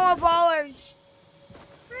 Oh no, my ballers.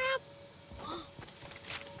 Crap.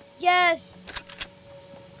 Yes.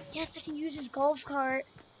 Yes, I can use this golf cart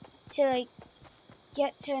to like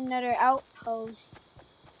get to another outpost.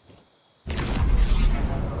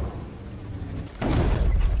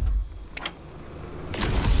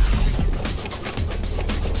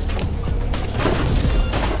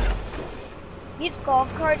 These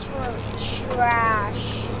golf carts were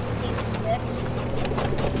trash. Season 6.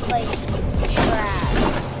 Like, trash.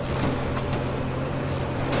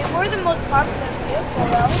 They were the most popular vehicle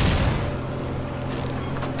though.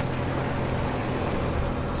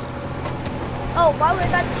 Oh, by the way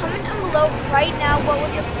guys, comment down below right now what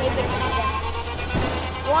was your favorite season.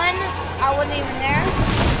 1, I wasn't even there.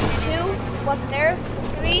 2, wasn't there.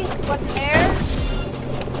 3, wasn't there.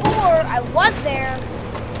 4, I was there.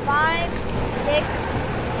 5, 6,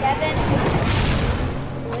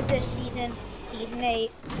 7, with this season, season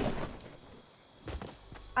 8.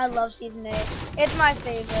 I love season 8. It's my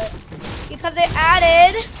favorite because they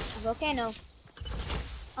added a volcano.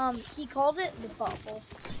 He called it the butthole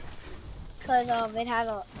because it has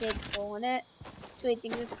a big hole in it, so he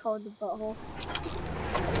thinks it's called the butthole.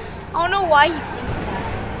 I don't know why he thinks that.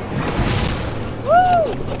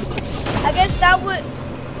 Woo! I guess that would.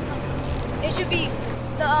 It should be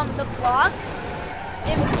the block.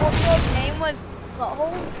 If Fortnite's name was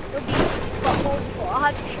Butthole, it would be Butthole's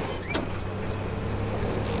block.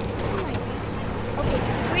 Oh my god. Okay,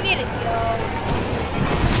 we need to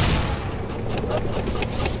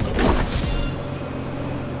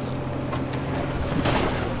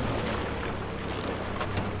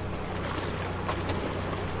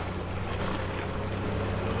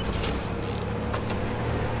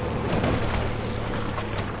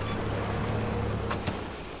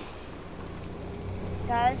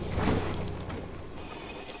guys.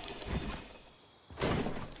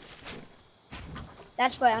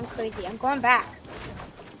 That's why I'm crazy. I'm going back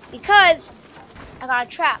because I got a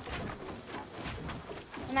trap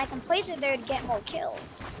and I can place it there to get more kills.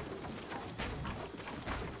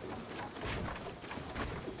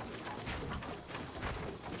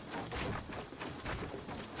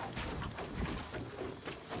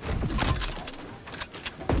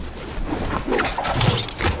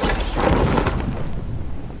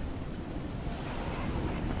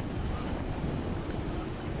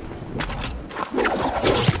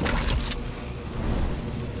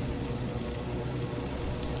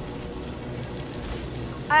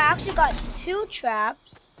 I actually got 2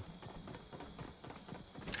 traps.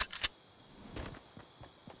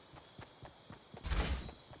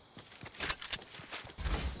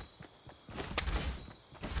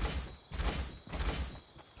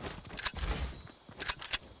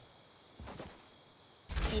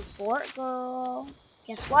 Hey, fortgrl.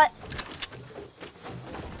 Guess what?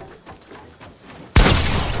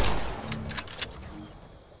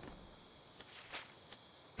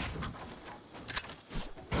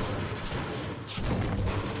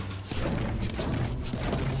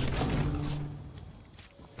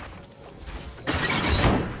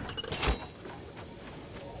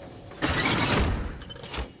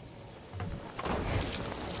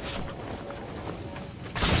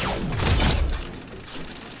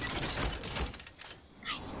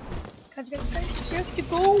 You have to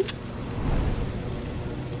go.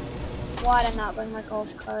 Why did I not bring my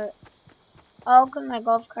golf cart? Oh, because my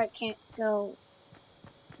golf cart can't go.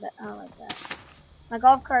 I like that. My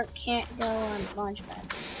golf cart can't go on launch pad.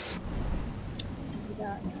 I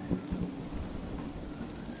forgot.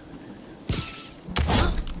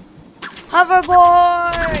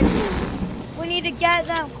 Hoverboards! We need to get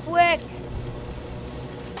them quick.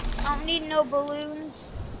 I don't need no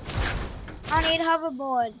balloons. I need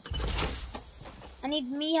hoverboards. I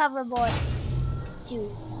need me hoverboard.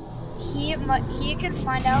 Dude, he can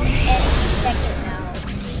find out any second now.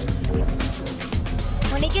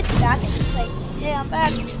 When he gets back, it's just like, hey, I'm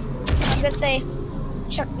back. I'm gonna say,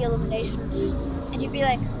 check the eliminations. And he'd be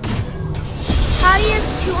like, how do you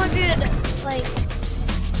have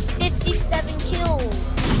 257 kills?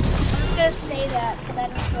 I'm just gonna say that because I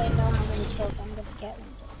don't really know how many kills I'm gonna get.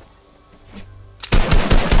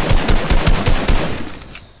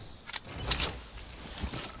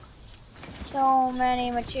 So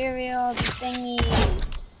many materials,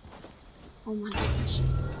 thingies. Oh my gosh.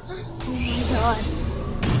 Oh my god.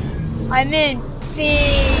 I'm in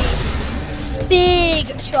big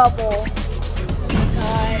trouble. Oh my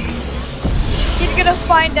god. He's gonna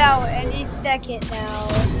find out any second now.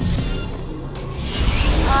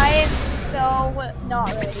 I am so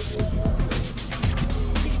not ready for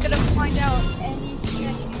this. He's gonna find out any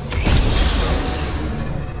second.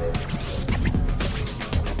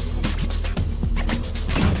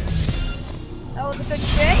 That was a good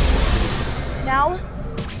trick. Now,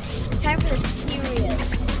 it's time for the serious.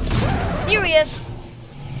 Serious?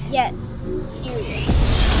 Yes, serious.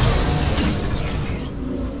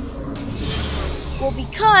 Well,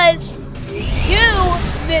 because you,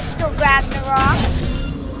 Mr. Ragnarok,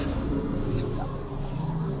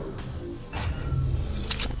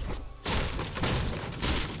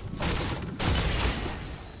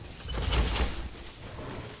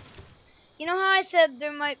 you know how I said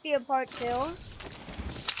there might be a part 2?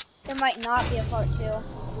 There might not be a part 2.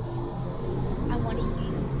 I want to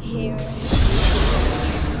hear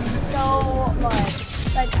so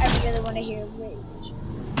much. Like, I really want to hear rage.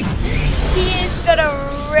 He is gonna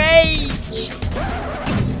rage. He's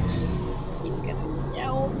gonna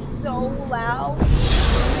yell so loud.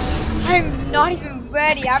 I'm not even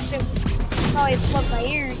ready. I have to probably plug my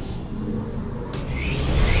ears.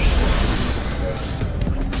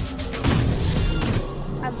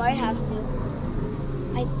 I might have to.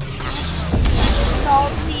 I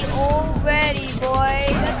salty already, boy.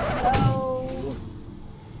 Let's go.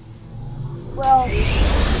 Well,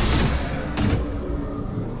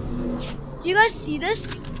 do you guys see this?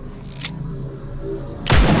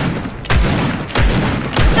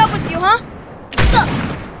 What's up with you, huh? What's up?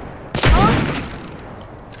 Huh?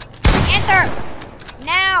 Answer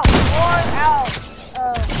now or else.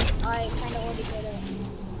 I kind of already did it.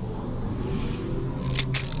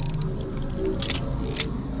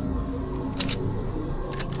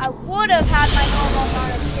 I would have had my normal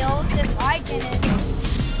amount of kills if I didn't.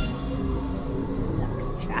 That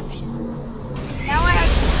contraption. Now I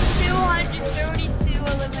have 232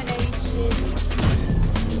 eliminations.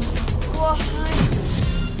 What?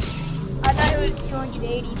 I thought it was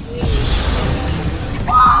 283.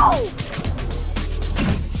 Whoa!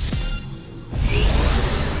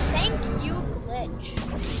 Thank you, glitch.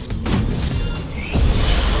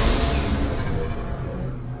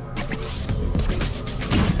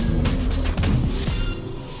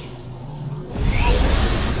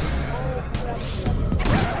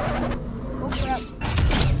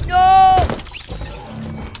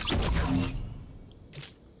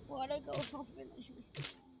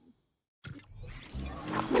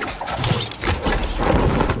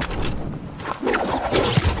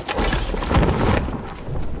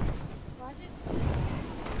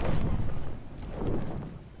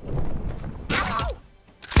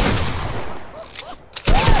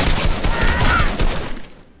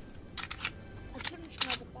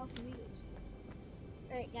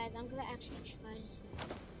 Alright guys, I'm gonna actually try this.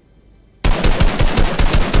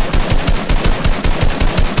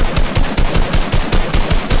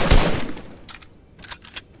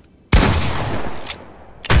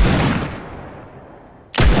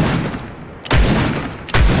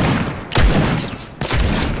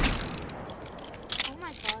 Oh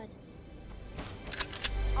my god.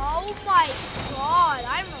 Oh my god,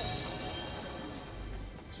 I'm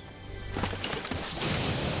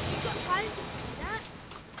trying to see that?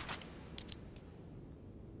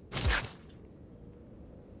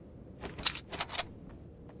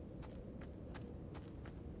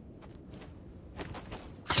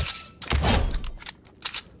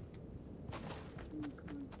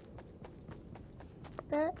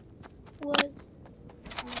 That was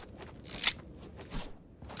awesome.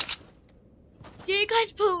 Do you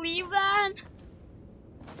guys believe that?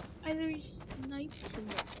 I literally sniped him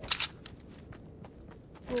with this.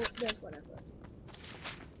 Well, this, whatever.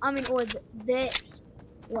 I mean, or this,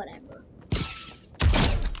 whatever.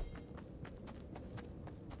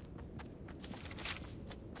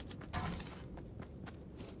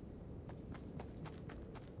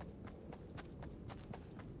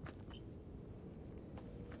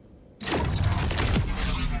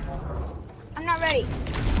 I'm not ready.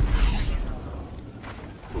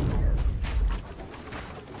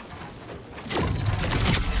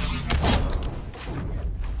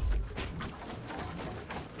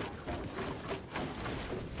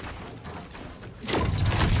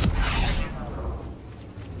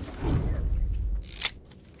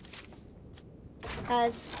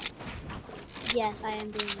 Because, yes, I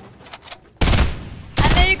am doing that. I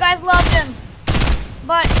know you guys loved him,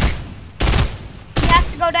 but he has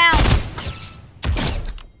to go down.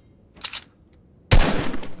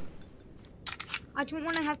 I don't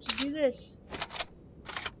want to have to do this.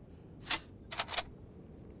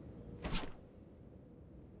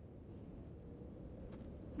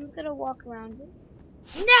 I'm just gonna walk around it.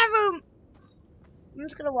 Never! I'm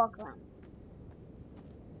just gonna walk around it.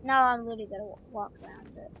 No, I'm literally gonna walk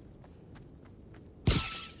around it.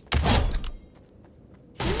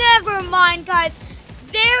 Never mind, guys.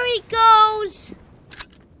 There he goes.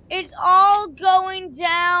 It's all going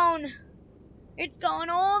down. It's going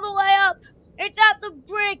all the way up. It's at the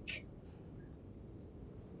brick.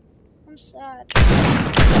 I'm sad.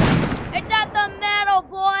 It's at the metal,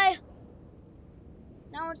 boy.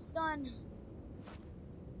 Now it's done.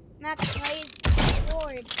 Max played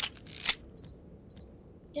forward.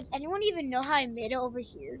 Does anyone even know how I made it over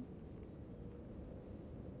here?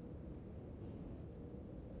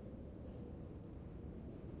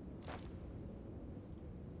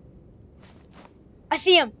 I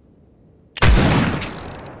see him.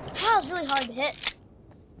 That was really hard to hit.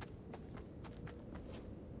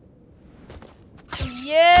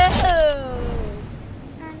 Yeah.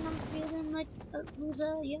 And I'm feeling like a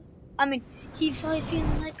loser, yeah. I mean, he's probably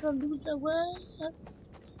feeling like a loser. What?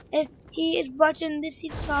 If he is watching this,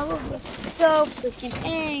 he's probably so freaking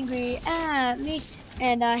angry at me.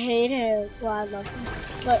 And I hate him. Well, I love him.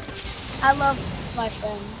 But I love my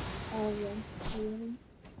friends.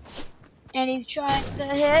 And he's trying to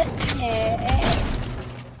hit me.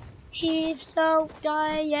 He's so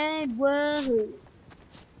dying. Woohoo.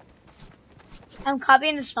 I'm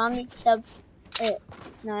copying the song, except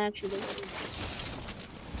it's not actually the words.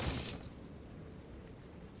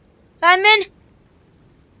 Simon,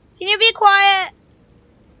 can you be quiet?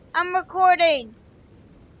 I'm recording.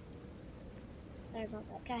 Sorry about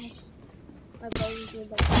that, guys. My brain's doing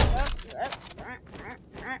like.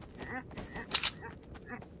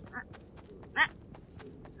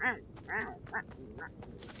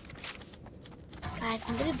 Guys,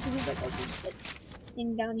 I'm gonna do like a boost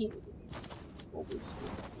thing down here.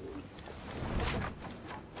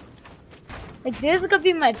 Like this is gonna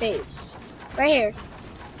be my base. Right here.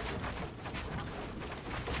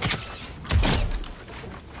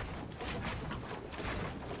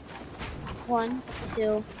 One,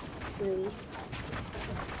 two, three.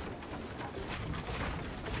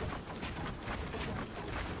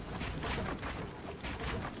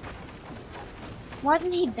 Why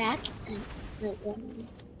isn't he back? Wait,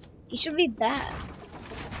 he should be back.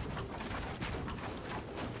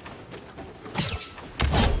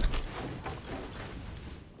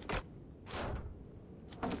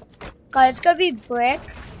 God, it's gonna be brick,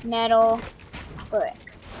 metal, brick,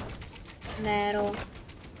 metal,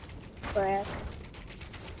 brick,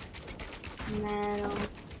 metal,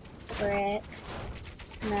 brick,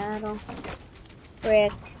 metal,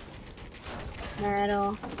 brick,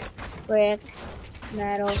 metal, brick,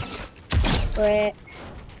 metal, brick,